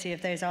scalability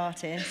of those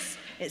artists.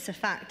 It's the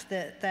fact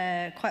that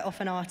they're quite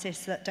often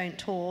artists that don't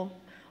tour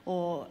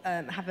or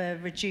have a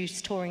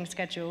reduced touring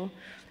schedule.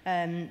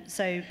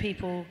 So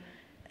people,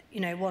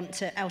 you know, want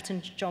to...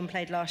 Elton John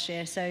played last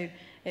year, so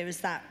it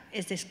was that,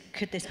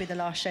 could this be the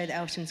last show that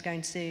Elton's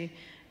going to do?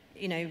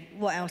 You know,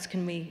 what else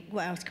can we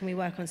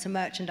work on? So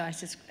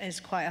merchandise is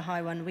quite a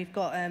high one. We've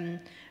got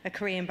a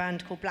Korean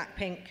band called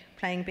Blackpink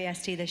playing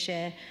BST this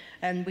year,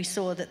 and we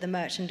saw that the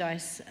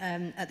merchandise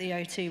at the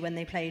O2 when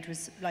they played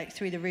was like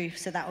through the roof,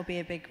 so that will be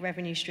a big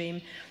revenue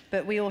stream.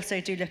 But we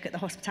also do look at the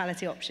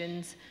hospitality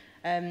options.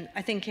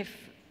 I think if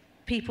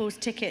people's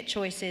ticket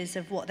choices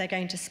of what they're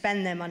going to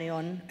spend their money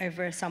on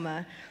over a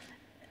summer,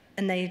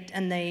 and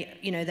they,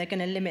 you know, they're going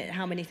to limit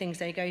how many things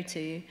they go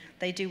to.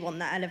 They do want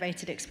that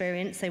elevated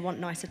experience. They want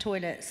nicer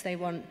toilets. They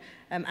want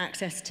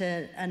access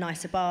to a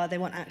nicer bar. They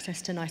want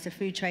access to nicer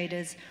food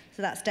traders.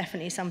 So that's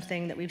definitely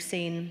something that we've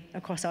seen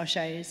across our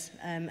shows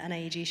and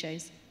AEG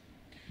shows.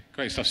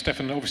 Great stuff,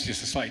 Stefan. Obviously,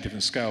 it's a slightly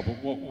different scale, but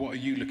what are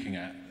you looking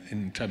at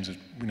in terms of,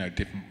 you know,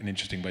 different and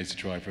interesting ways to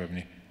drive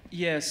revenue?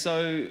 Yeah,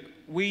 so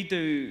we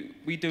do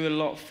a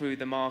lot through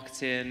the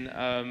marketing.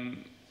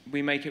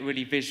 We make it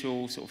really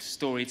visual, sort of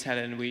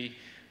storytelling. We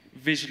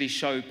visually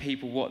show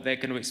people what they're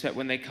going to expect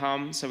when they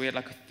come. So we had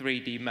like a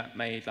 3D map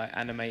made, like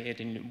animated,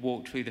 and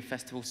walked through the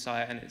festival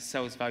site, and it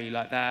sells value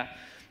like that.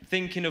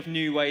 Thinking of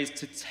new ways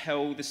to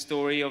tell the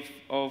story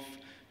of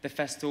the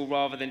festival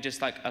rather than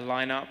just like a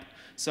lineup.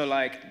 So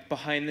like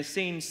behind the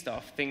scenes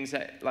stuff, things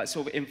that like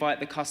sort of invite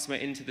the customer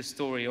into the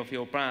story of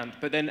your brand.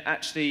 But then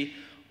actually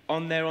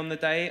on there on the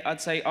day,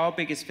 I'd say our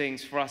biggest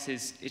things for us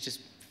is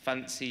just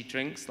fancy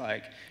drinks.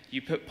 Like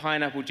you put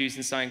pineapple juice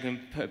in something, you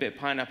can put a bit of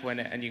pineapple in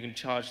it, and you can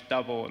charge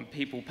double, and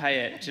people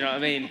pay it. Do you know what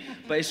I mean?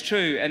 But it's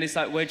true, and it's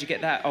like, where'd you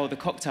get that? Oh, the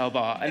cocktail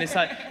bar. And it's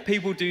like,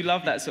 people do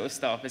love that sort of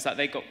stuff. It's like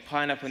they got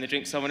pineapple in the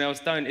drink, someone else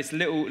don't. It's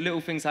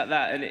little things like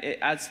that, and it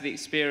adds to the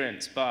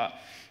experience. But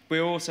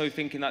we're also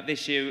thinking like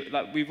this year,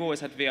 like we've always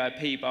had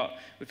VIP, but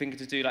we're thinking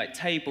to do like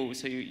tables,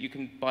 so you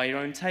can buy your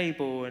own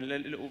table and a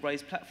little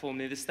raised platform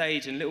near the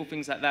stage and little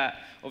things like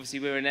that. Obviously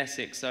we're in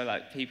Essex, so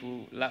like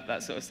people lap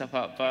that sort of stuff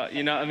up, but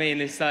you know what I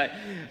mean? It's like,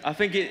 I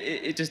think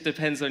it just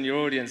depends on your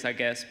audience, I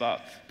guess,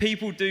 but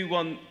people do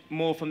want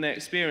more from their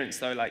experience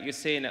though. Like you're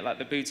seeing it, like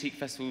the boutique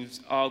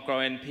festivals are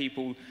growing,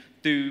 people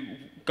do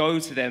go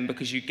to them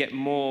because you get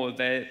more,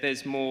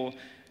 there's more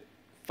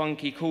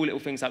funky, cool little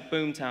things like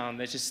Boomtown.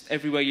 There's just,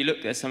 everywhere you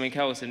look, there's something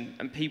else,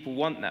 and people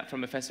want that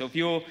from a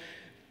festival.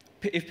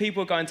 If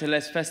people are going to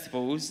less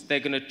festivals,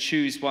 they're going to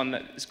choose one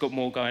that's got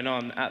more going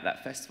on at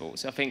that festival.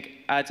 So I think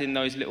adding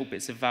those little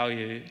bits of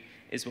value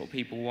is what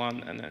people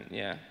want, and then,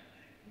 yeah.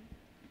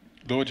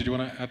 Laura, did you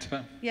want to add to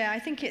that? Yeah, I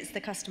think it's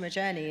the customer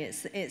journey.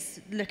 It's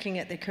looking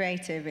at the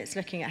creative. It's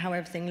looking at how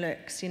everything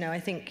looks. You know, I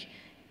think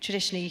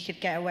traditionally you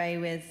could get away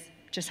with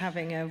just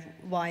having a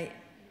white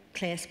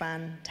clear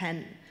span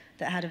tent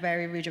that had a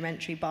very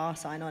rudimentary bar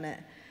sign on it.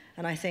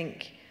 And I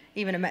think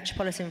even a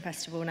Metropolitan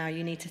Festival now,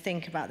 you need to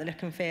think about the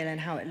look and feel and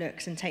how it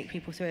looks and take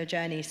people through a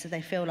journey so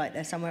they feel like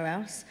they're somewhere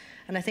else.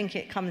 And I think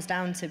it comes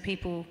down to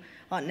people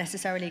aren't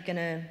necessarily going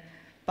to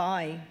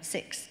buy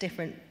 6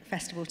 different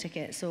festival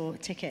tickets or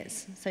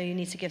tickets. So you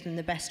need to give them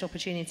the best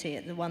opportunity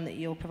at the one that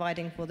you're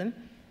providing for them.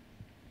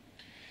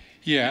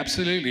 Yeah,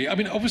 absolutely. I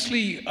mean,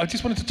 obviously, I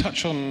just wanted to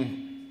touch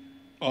on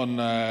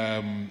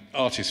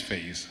artist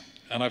fees.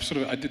 And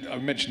I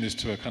mentioned this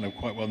to a kind of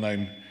quite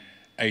well-known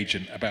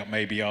agent about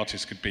maybe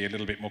artists could be a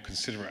little bit more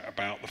considerate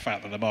about the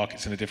fact that the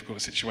market's in a difficult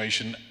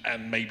situation,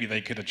 and maybe they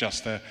could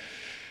adjust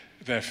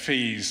their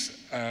fees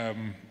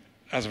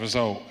as a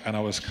result. And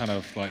I was kind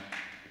of like,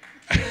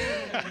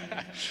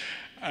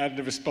 and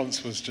the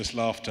response was just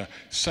laughter.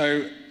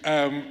 So,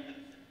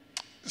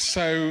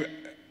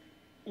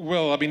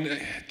 Will, I mean,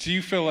 do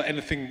you feel that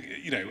anything,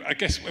 you know, I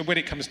guess when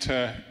it comes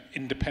to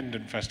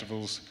independent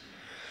festivals,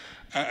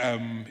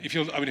 if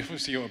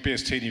obviously you're at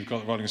BST and you've got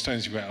the Rolling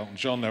Stones, you've got Elton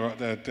John,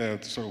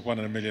 they're sort of 1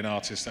 in a million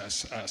artists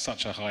that's at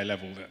such a high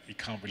level that you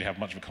can't really have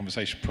much of a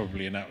conversation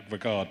probably in that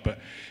regard. But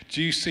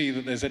do you see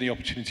that there's any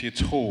opportunity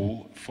at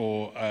all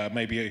for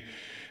maybe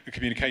a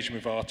communication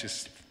with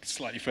artists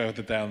slightly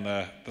further down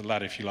the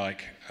ladder, if you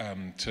like,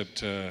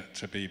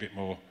 to be a bit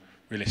more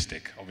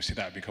realistic? Obviously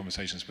that would be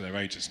conversations with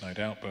their agents, no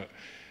doubt, but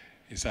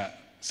is that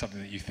something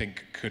that you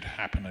think could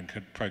happen and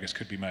progress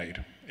could be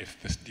made if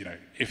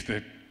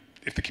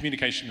the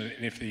communication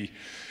and if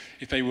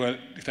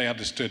they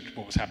understood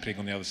what was happening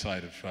on the other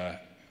side of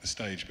the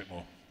stage a bit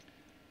more?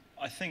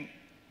 I think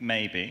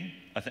maybe.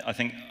 I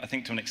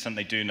think to an extent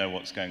they do know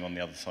what's going on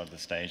the other side of the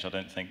stage. I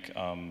don't think,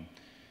 I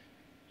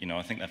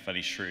think they're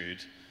fairly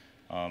shrewd.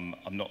 I'm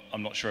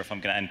not sure if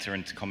I'm going to enter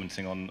into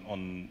commenting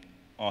on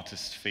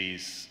artist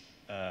fees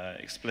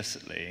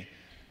explicitly,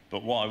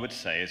 but what I would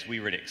say is we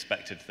really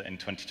expected that in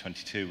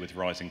 2022, with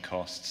rising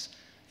costs,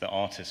 that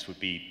artists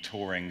would be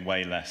touring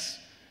way less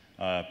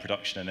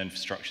production and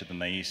infrastructure than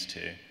they used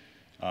to.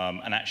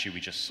 And actually we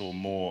just saw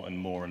more and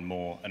more and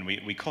more, and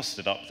we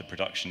costed up the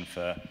production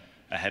for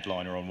a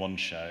headliner on one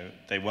show.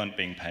 They weren't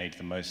being paid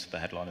the most of the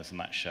headliners on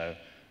that show,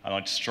 and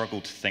I'd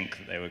struggled to think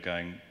that they were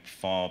going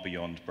far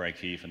beyond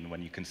break even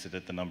when you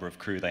considered the number of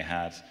crew they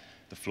had,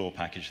 the floor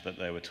package that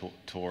they were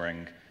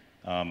touring,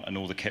 and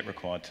all the kit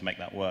required to make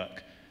that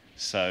work.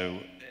 So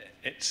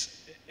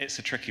it's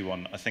a tricky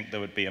one. I think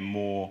there would be a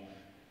more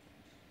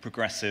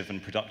progressive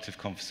and productive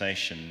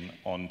conversation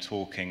on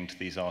talking to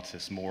these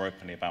artists more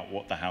openly about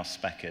what the house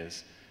spec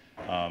is,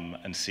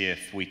 and see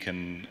if we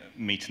can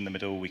meet in the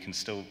middle. We can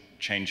still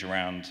change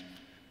around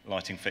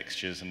lighting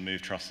fixtures and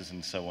move trusses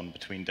and so on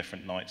between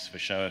different nights of a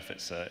show if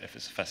it's a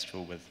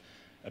festival with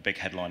a big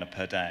headliner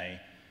per day.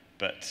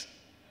 But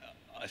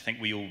I think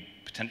we all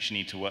potentially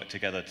need to work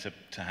together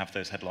to have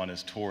those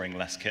headliners touring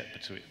less kit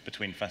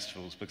between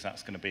festivals, because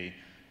that's going to be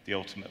the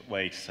ultimate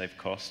way to save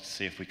costs,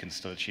 see if we can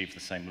still achieve the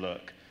same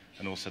look.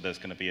 And also there's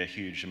going to be a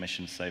huge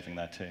emissions saving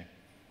there too.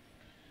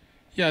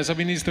 Yes, I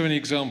mean, is there any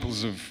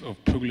examples of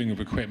pooling of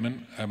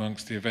equipment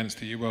amongst the events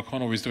that you work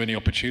on, or is there any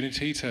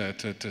opportunity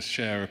to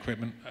share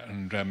equipment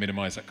and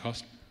minimise that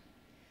cost?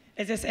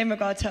 Is this in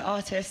regard to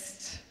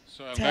artists?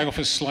 So I'm going off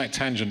a slight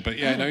tangent, but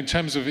yeah, no, in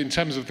terms of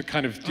the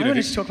kind of... I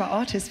wanted to talk about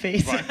artist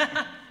fees.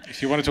 Right.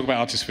 If you want to talk about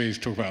artist fees,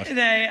 talk about it.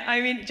 No, I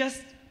mean,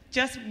 just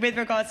with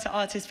regards to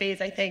artist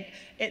fees, I think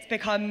it's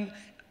become,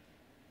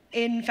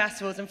 in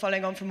festivals, and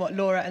following on from what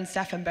Laura and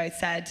Stefan both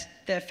said,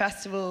 the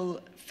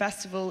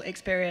festival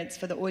experience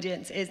for the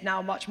audience is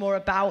now much more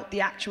about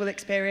the actual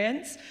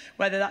experience,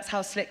 whether that's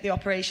how slick the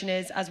operation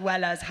is, as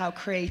well as how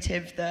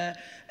creative the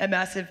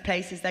immersive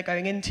places they're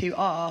going into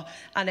are.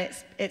 And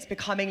it's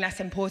becoming less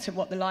important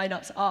what the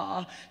lineups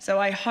are. So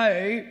I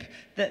hope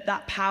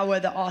that power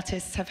that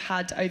artists have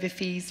had over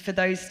fees for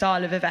those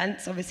style of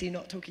events, obviously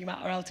not talking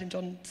about our Elton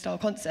John style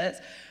concerts,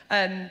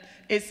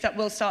 is that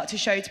will start to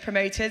show to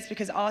promoters,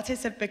 because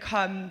artists have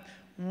become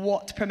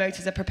what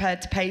promoters are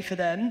prepared to pay for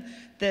them,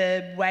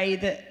 the way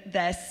that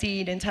they're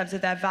seen in terms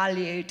of their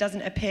value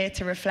doesn't appear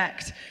to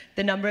reflect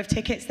the number of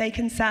tickets they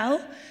can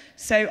sell.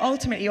 So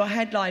ultimately, your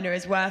headliner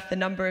is worth the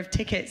number of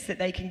tickets that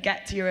they can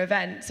get to your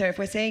event. So if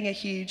we're seeing a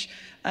huge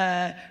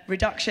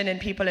reduction in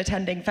people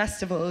attending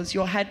festivals,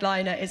 your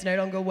headliner is no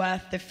longer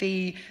worth the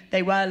fee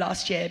they were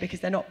last year because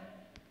they're not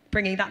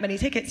bringing that many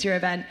tickets to your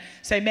event.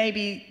 So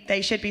maybe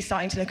they should be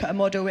starting to look at a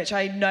model, which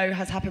I know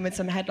has happened with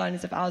some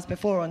headliners of ours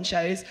before on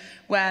shows,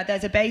 where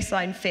there's a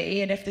baseline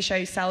fee, and if the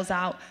show sells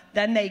out,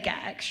 then they get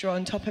extra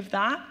on top of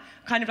that.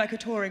 Kind of like a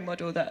touring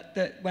model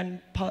that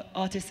when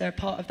artists are a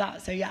part of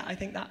that. So yeah, I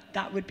think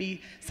that would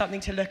be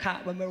something to look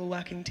at when we're all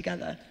working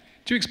together.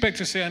 Do you expect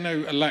to see, I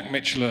know Lack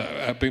Mitchell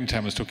at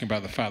Boomtown was talking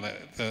about the fact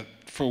that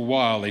for a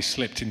while they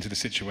slipped into the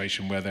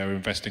situation where they were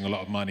investing a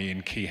lot of money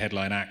in key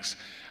headline acts,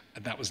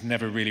 and that was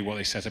never really what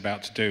they set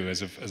about to do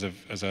as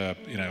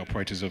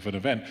operators of an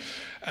event,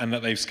 and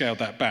that they've scaled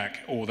that back,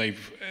 or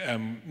they've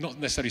not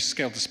necessarily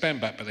scaled the spend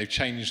back, but they've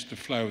changed the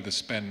flow of the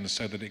spend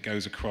so that it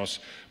goes across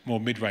more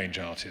mid-range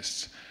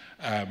artists,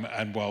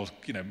 and while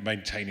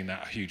maintaining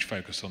that huge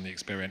focus on the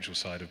experiential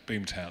side of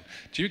Boomtown.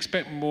 Do you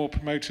expect more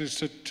promoters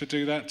to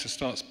do that, to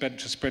start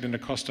spreading the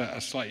cost at a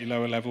slightly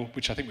lower level,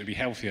 which I think would be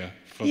healthier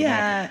for the market?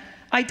 Yeah,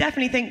 I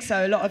definitely think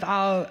so. A lot of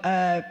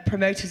our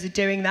promoters are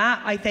doing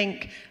that. I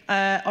think,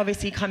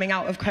 obviously, coming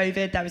out of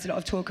COVID, there was a lot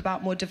of talk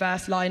about more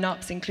diverse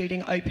lineups,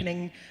 including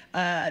opening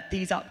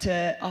these up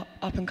to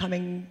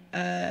up-and-coming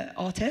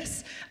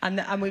artists.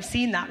 And we've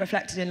seen that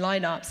reflected in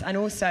lineups. And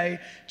also,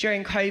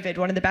 during COVID,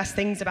 one of the best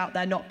things about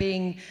there not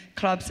being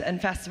clubs and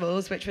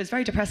festivals, which was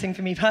very depressing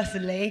for me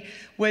personally,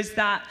 was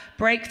that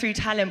breakthrough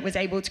talent was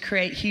able to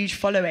create huge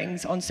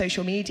followings on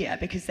social media,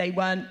 because it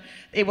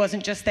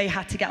wasn't just they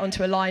had to get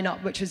onto a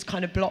lineup which was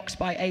kind of blocked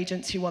by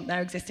agents who want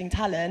their existing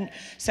talent.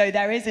 So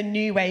there is a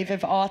new wave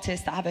of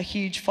artists that have a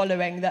huge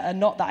following that are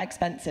not that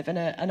expensive and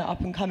are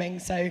up and coming.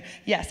 So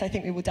yes, I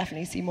think we will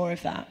definitely see more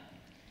of that.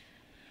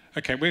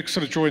 Okay, we're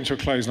sort of drawing to a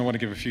close, and I want to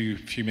give a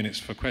few minutes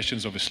for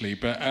questions, obviously.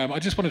 But I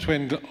just wanted to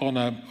end on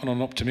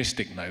an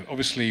optimistic note.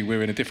 Obviously,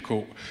 we're in a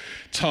difficult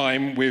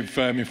time with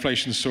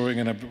inflation soaring,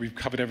 and we've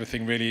covered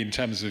everything really in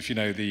terms of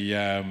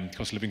the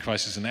cost of living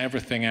crisis and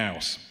everything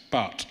else.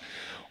 But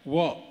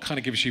what kind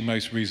of gives you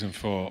most reason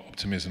for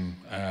optimism?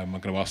 I'm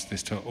going to ask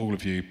this to all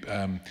of you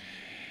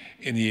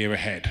in the year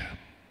ahead.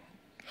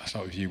 I'll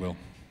start with you, Will.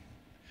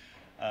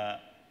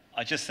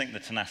 I just think the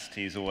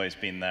tenacity has always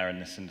been there in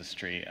this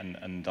industry,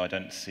 and I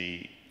don't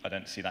see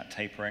that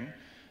tapering.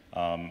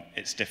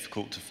 It's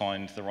difficult to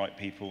find the right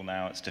people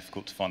now. It's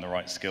difficult to find the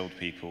right skilled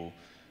people,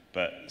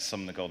 but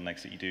some of the golden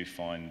eggs that you do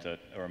find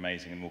are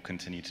amazing and will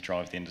continue to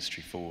drive the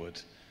industry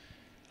forward.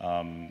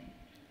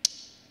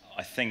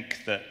 I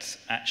think that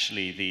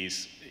actually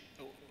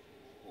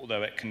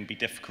although it can be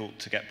difficult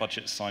to get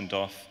budgets signed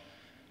off,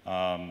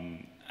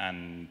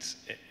 and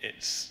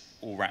it's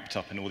all wrapped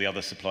up in all the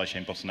other supply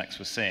chain bottlenecks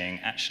we're seeing,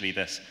 actually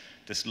this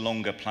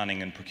longer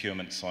planning and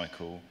procurement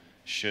cycle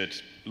should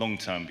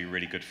long-term be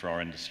really good for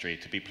our industry.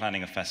 To be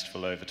planning a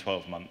festival over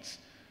 12 months,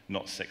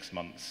 not 6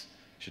 months,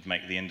 should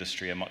make the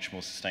industry a much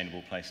more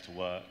sustainable place to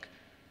work.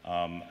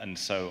 And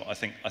so I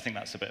think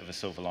that's a bit of a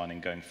silver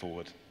lining going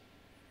forward.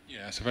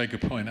 Yeah, that's a very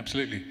good point,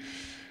 absolutely.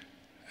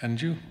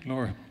 And you,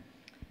 Laura?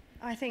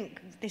 I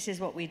think this is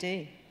what we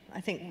do.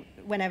 I think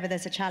whenever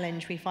there's a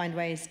challenge, we find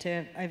ways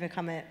to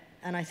overcome it.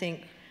 And I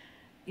think,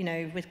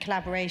 with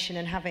collaboration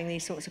and having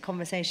these sorts of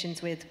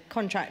conversations with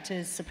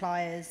contractors,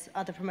 suppliers,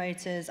 other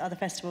promoters, other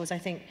festivals, I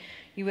think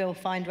you will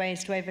find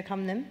ways to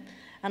overcome them.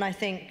 And I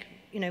think,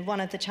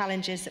 one of the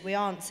challenges that we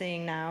aren't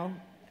seeing now,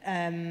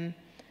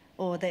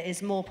 or that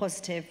is more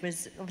positive,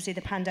 was obviously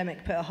the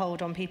pandemic put a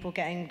hold on people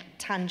getting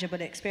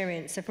tangible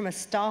experience. So from a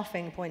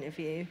staffing point of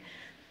view,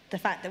 the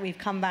fact that we've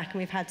come back and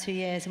we've had 2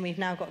 years and we've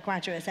now got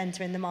graduates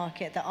entering the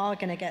market that are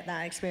going to get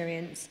that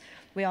experience,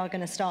 we are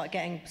going to start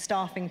getting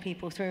staffing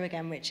people through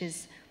again, which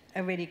is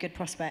a really good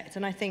prospect.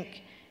 And I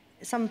think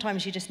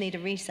sometimes you just need a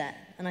reset.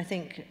 And I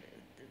think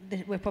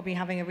we're probably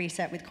having a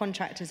reset with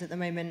contractors at the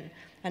moment,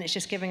 and it's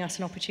just giving us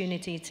an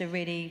opportunity to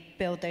really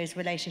build those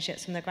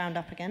relationships from the ground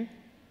up again.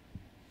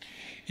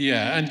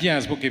 Yeah, and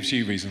Yaz, what gives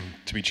you reason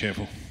to be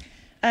cheerful?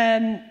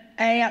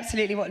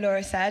 Absolutely what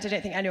Laura said. I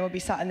don't think anyone would be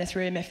sat in this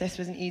room if this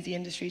was an easy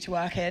industry to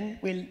work in.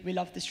 We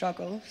love the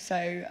struggle,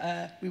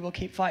 so we will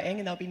keep fighting,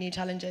 and there'll be new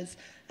challenges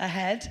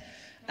ahead.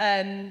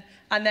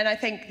 And then I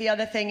think the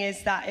other thing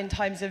is that in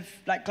times of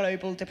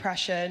global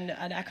depression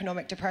and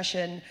economic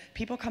depression,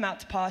 people come out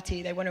to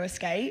party, they want to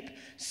escape.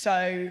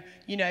 So,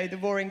 the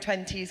Roaring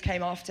Twenties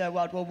came after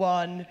World War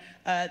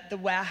I, the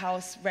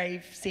warehouse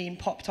rave scene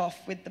popped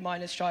off with the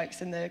miners'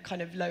 strikes and the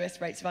kind of lowest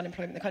rates of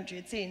unemployment the country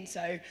had seen.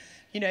 So,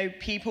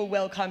 people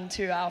will come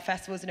to our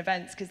festivals and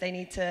events because they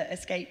need to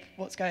escape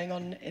what's going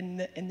on in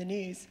the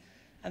news.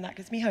 And that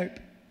gives me hope.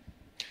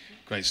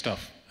 Great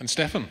stuff. And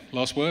Stefan,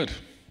 last word.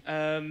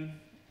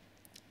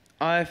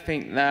 I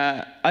think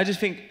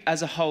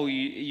as a whole,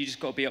 you just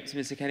got to be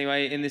optimistic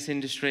anyway in this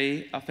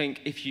industry. I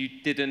think if you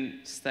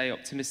didn't stay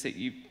optimistic,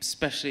 you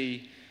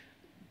especially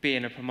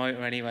being a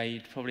promoter anyway,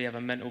 you'd probably have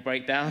a mental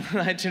breakdown.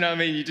 Like, do you know what I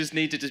mean? You just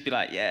need to just be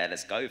like, yeah,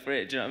 let's go for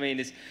it. Do you know what I mean?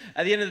 It's,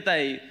 at the end of the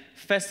day,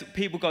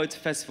 people go to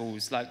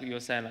festivals, like you were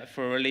saying, like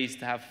for a release,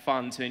 to have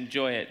fun, to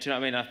enjoy it. Do you know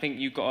what I mean? I think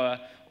you've got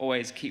to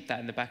always keep that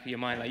in the back of your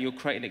mind. Like, you're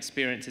creating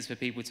experiences for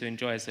people to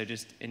enjoy, so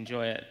just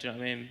enjoy it. Do you know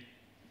what I mean?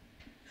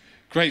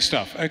 Great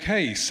stuff.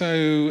 Okay,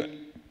 so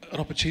an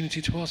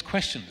opportunity to ask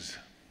questions.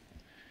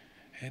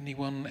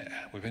 Anyone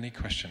with any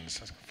questions?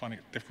 I find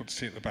it difficult to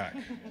see at the back.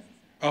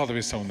 Oh, there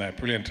is someone there.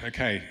 Brilliant.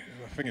 Okay,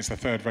 I think it's the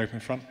third row in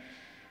front.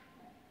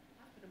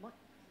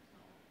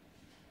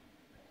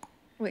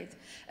 Wait,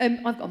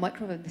 I've got a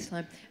microphone this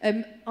time.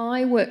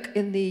 I work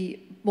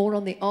more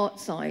on the art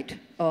side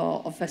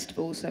of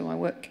festivals, so I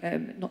work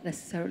not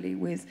necessarily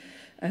with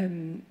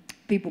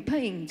people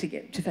paying to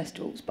get to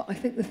festivals, but I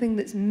think the thing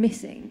that's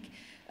missing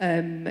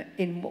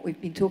in what we've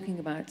been talking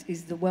about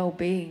is the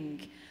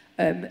well-being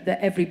that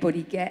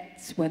everybody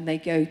gets when they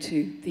go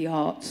to the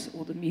arts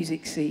or the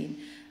music scene.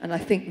 And I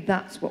think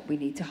that's what we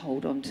need to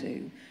hold on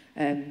to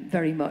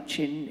very much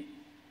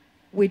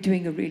we're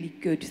doing a really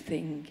good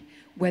thing,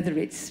 whether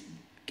it's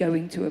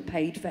going to a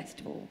paid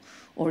festival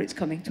or it's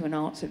coming to an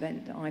arts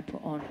event that I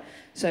put on.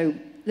 So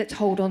let's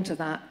hold on to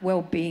that.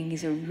 Well-being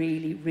is a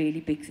really, really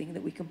big thing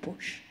that we can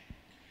push.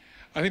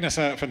 I think that's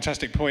a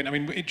fantastic point. I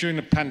mean, during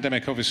the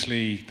pandemic,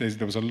 obviously,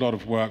 there was a lot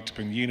of work to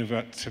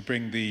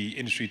bring the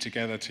industry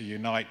together, to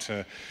unite,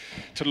 to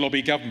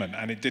lobby government,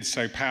 and it did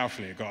so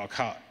powerfully. It got a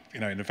cut,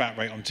 in the VAT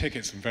rate on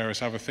tickets and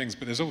various other things.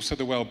 But there's also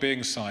the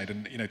well-being side,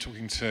 and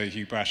talking to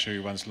Hugh Brasher,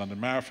 who runs the London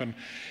Marathon,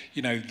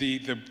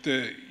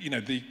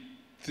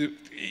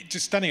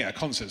 just standing at a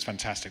concert is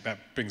fantastic. That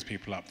brings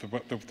people up,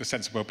 the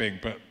sense of well-being.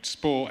 But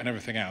sport and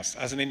everything else,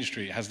 as an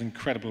industry, it has an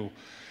incredible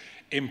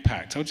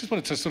impact. I just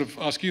wanted to sort of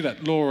ask you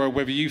that, Laura,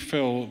 whether you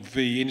feel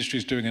the industry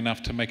is doing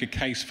enough to make a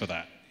case for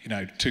that,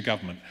 to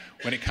government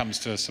when it comes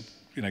to,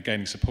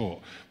 gaining support.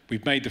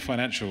 We've made the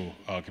financial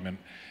argument,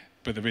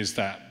 but there is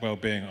that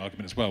well-being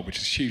argument as well, which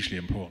is hugely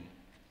important.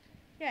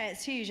 Yeah,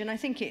 it's huge, and I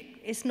think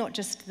it's not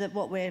just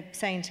what we're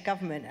saying to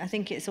government. I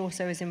think it's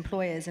also as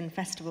employers and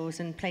festivals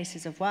and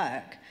places of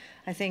work.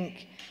 I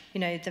think,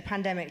 the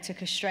pandemic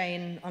took a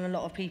strain on a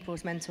lot of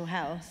people's mental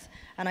health,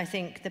 and I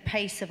think the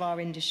pace of our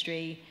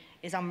industry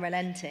is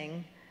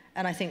unrelenting,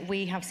 and I think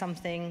we have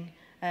something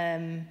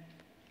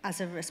as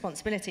a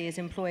responsibility as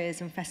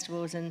employers and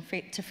festivals and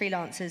to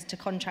freelancers, to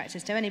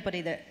contractors, to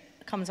anybody that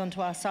comes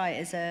onto our site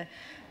as a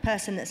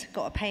person that's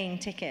got a paying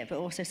ticket, but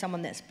also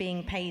someone that's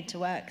being paid to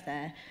work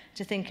there,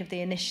 to think of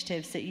the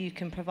initiatives that you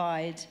can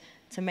provide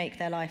to make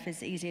their life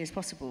as easy as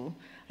possible.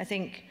 I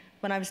think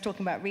when I was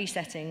talking about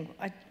resetting,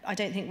 I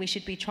don't think we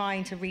should be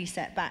trying to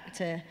reset back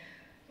to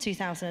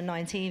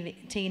 2019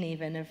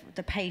 even, of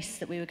the pace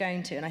that we were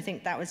going to. And I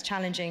think that was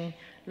challenging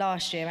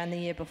last year and the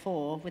year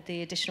before with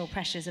the additional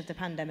pressures of the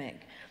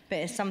pandemic. But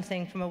it's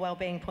something from a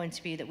well-being point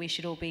of view that we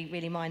should all be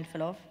really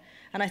mindful of.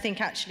 And I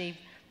think actually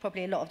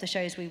probably a lot of the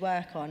shows we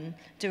work on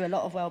do a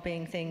lot of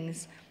well-being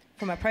things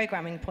from a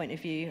programming point of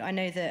view. I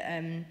know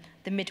that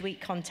the midweek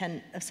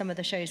content of some of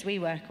the shows we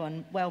work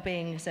on,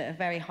 well-being is a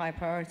very high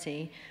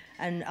priority,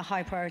 and a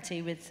high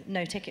priority with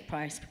no ticket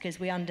price, because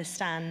we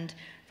understand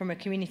from a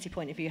community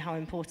point of view how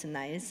important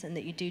that is, and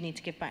that you do need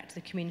to give back to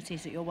the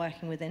communities that you're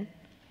working within.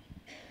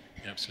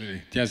 Yeah,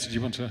 absolutely. Yaz, did you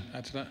want to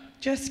add to that?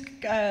 Just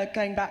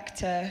going back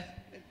to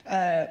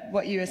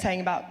what you were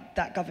saying about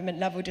that government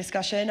level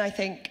discussion, I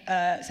think,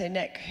 so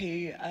Nick,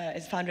 who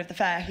is founder of the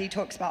fair, he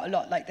talks about a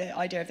lot like the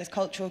idea of this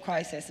cultural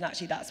crisis, and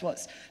actually that's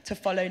what's to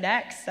follow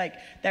next. Like,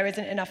 there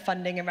isn't enough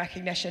funding and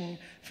recognition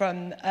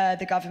from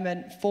the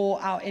government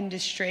for our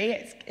industry.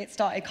 It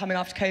started coming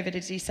after COVID,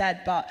 as you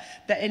said, but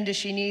the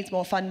industry needs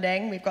more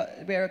funding.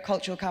 We're a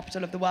cultural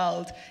capital of the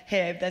world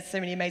here. There's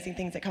so many amazing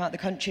things that come out of the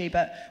country,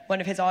 but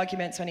one of his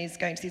arguments when he's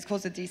going to these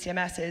calls with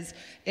DCMS is,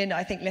 in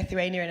I think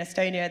Lithuania and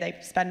Estonia, they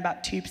spend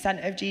about 2%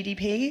 of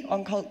GDP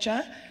on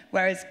culture,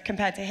 whereas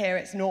compared to here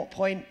it's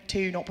 0.2,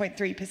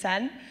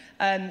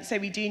 0.3%. So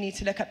we do need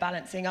to look at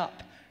balancing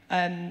up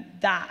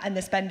that and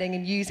the spending,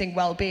 and using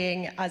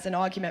well-being as an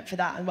argument for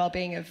that, and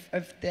well-being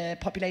of the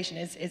population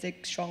is a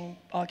strong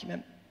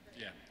argument.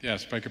 Yeah,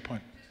 it's a very good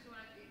point. Just to add,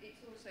 it's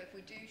also, if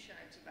we do shout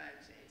about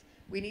it,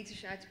 we need to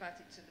shout about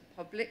it to the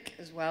public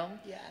as well.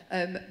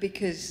 Yeah.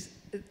 Because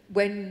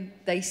when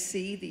they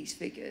see these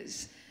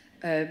figures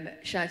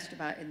shouted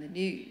about in the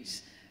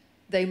news,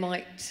 they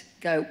might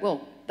go,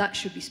 well, that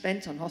should be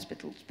spent on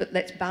hospitals, but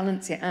let's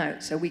balance it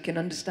out so we can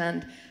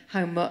understand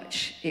how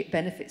much it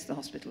benefits the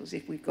hospitals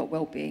if we've got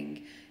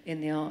well-being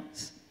in the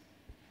arts.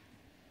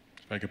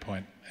 Very good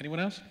point. Anyone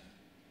else?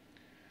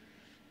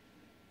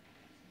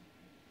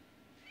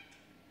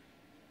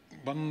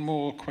 One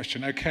more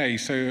question. Okay,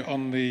 so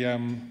on the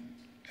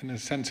in the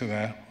centre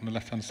there, on the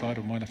left-hand side,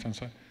 or my left-hand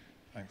side.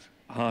 Thanks.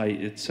 Hi,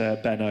 it's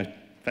Ben,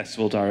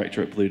 Festival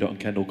Director at Blue Dot and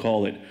Kendall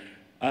Calling.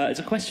 It's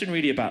a question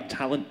really about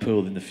talent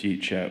pool in the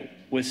future.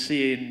 We're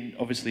seeing,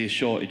 obviously, a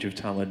shortage of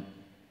talent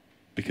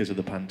because of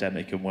the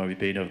pandemic and where we've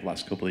been over the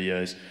last couple of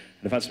years.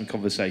 And I've had some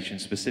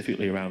conversations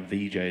specifically around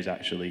VJs,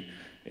 actually,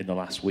 in the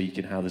last week,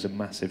 and how there's a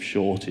massive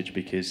shortage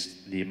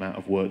because the amount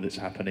of work that's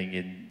happening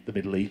in the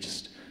Middle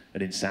East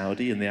and in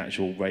Saudi, and the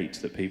actual rates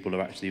that people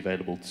are actually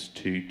available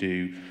to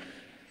do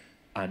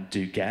and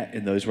do get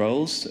in those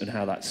roles, and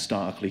how that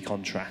starkly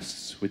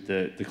contrasts with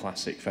the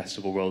classic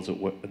festival roles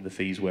and the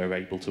fees we're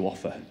able to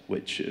offer,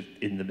 which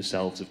in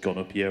themselves have gone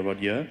up year on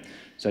year.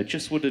 So I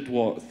just wondered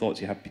what thoughts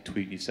you have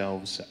between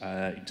yourselves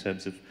in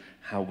terms of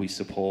how we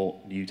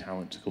support new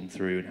talent to come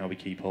through and how we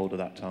keep hold of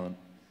that talent.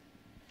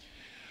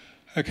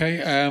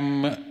 Okay,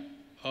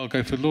 I'll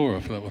go for Laura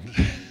for that one.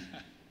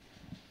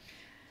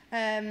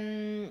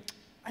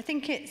 I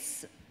think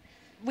it's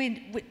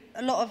a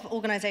lot of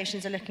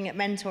organisations are looking at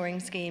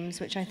mentoring schemes,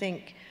 which I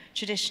think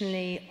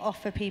traditionally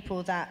offer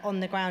people that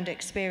on-the-ground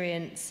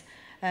experience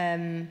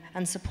and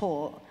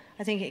support.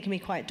 I think it can be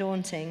quite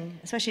daunting,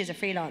 especially as a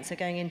freelancer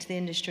going into the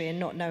industry and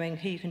not knowing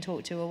who you can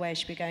talk to or where you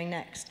should be going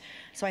next.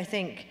 So I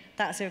think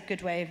that's a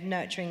good way of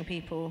nurturing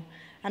people.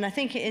 And I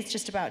think it is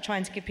just about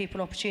trying to give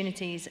people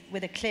opportunities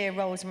with a clear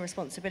roles and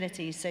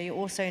responsibilities, so you're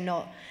also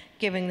not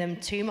giving them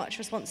too much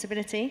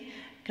responsibility,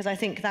 because I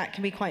think that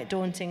can be quite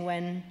daunting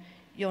when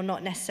you're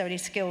not necessarily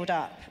skilled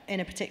up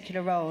in a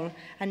particular role.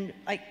 And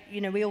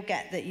we all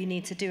get that you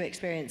need to do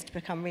experience to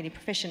become really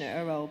proficient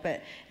at a role,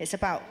 but it's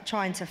about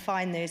trying to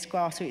find those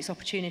grassroots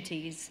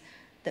opportunities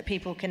that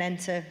people can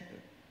enter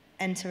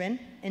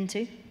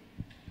into.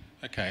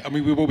 Okay, I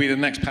mean, we will be, the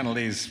next panel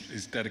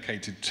is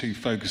dedicated to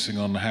focusing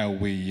on how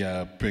we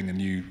bring a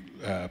new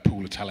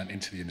pool of talent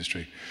into the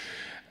industry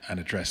and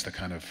address the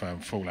kind of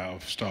fallout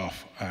of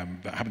staff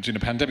that happens in a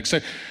pandemic. So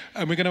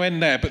we're going to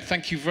end there, but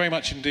thank you very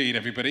much indeed,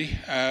 everybody.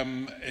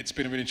 It's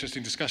been a really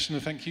interesting discussion,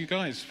 and thank you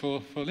guys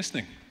for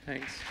listening.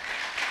 Thanks.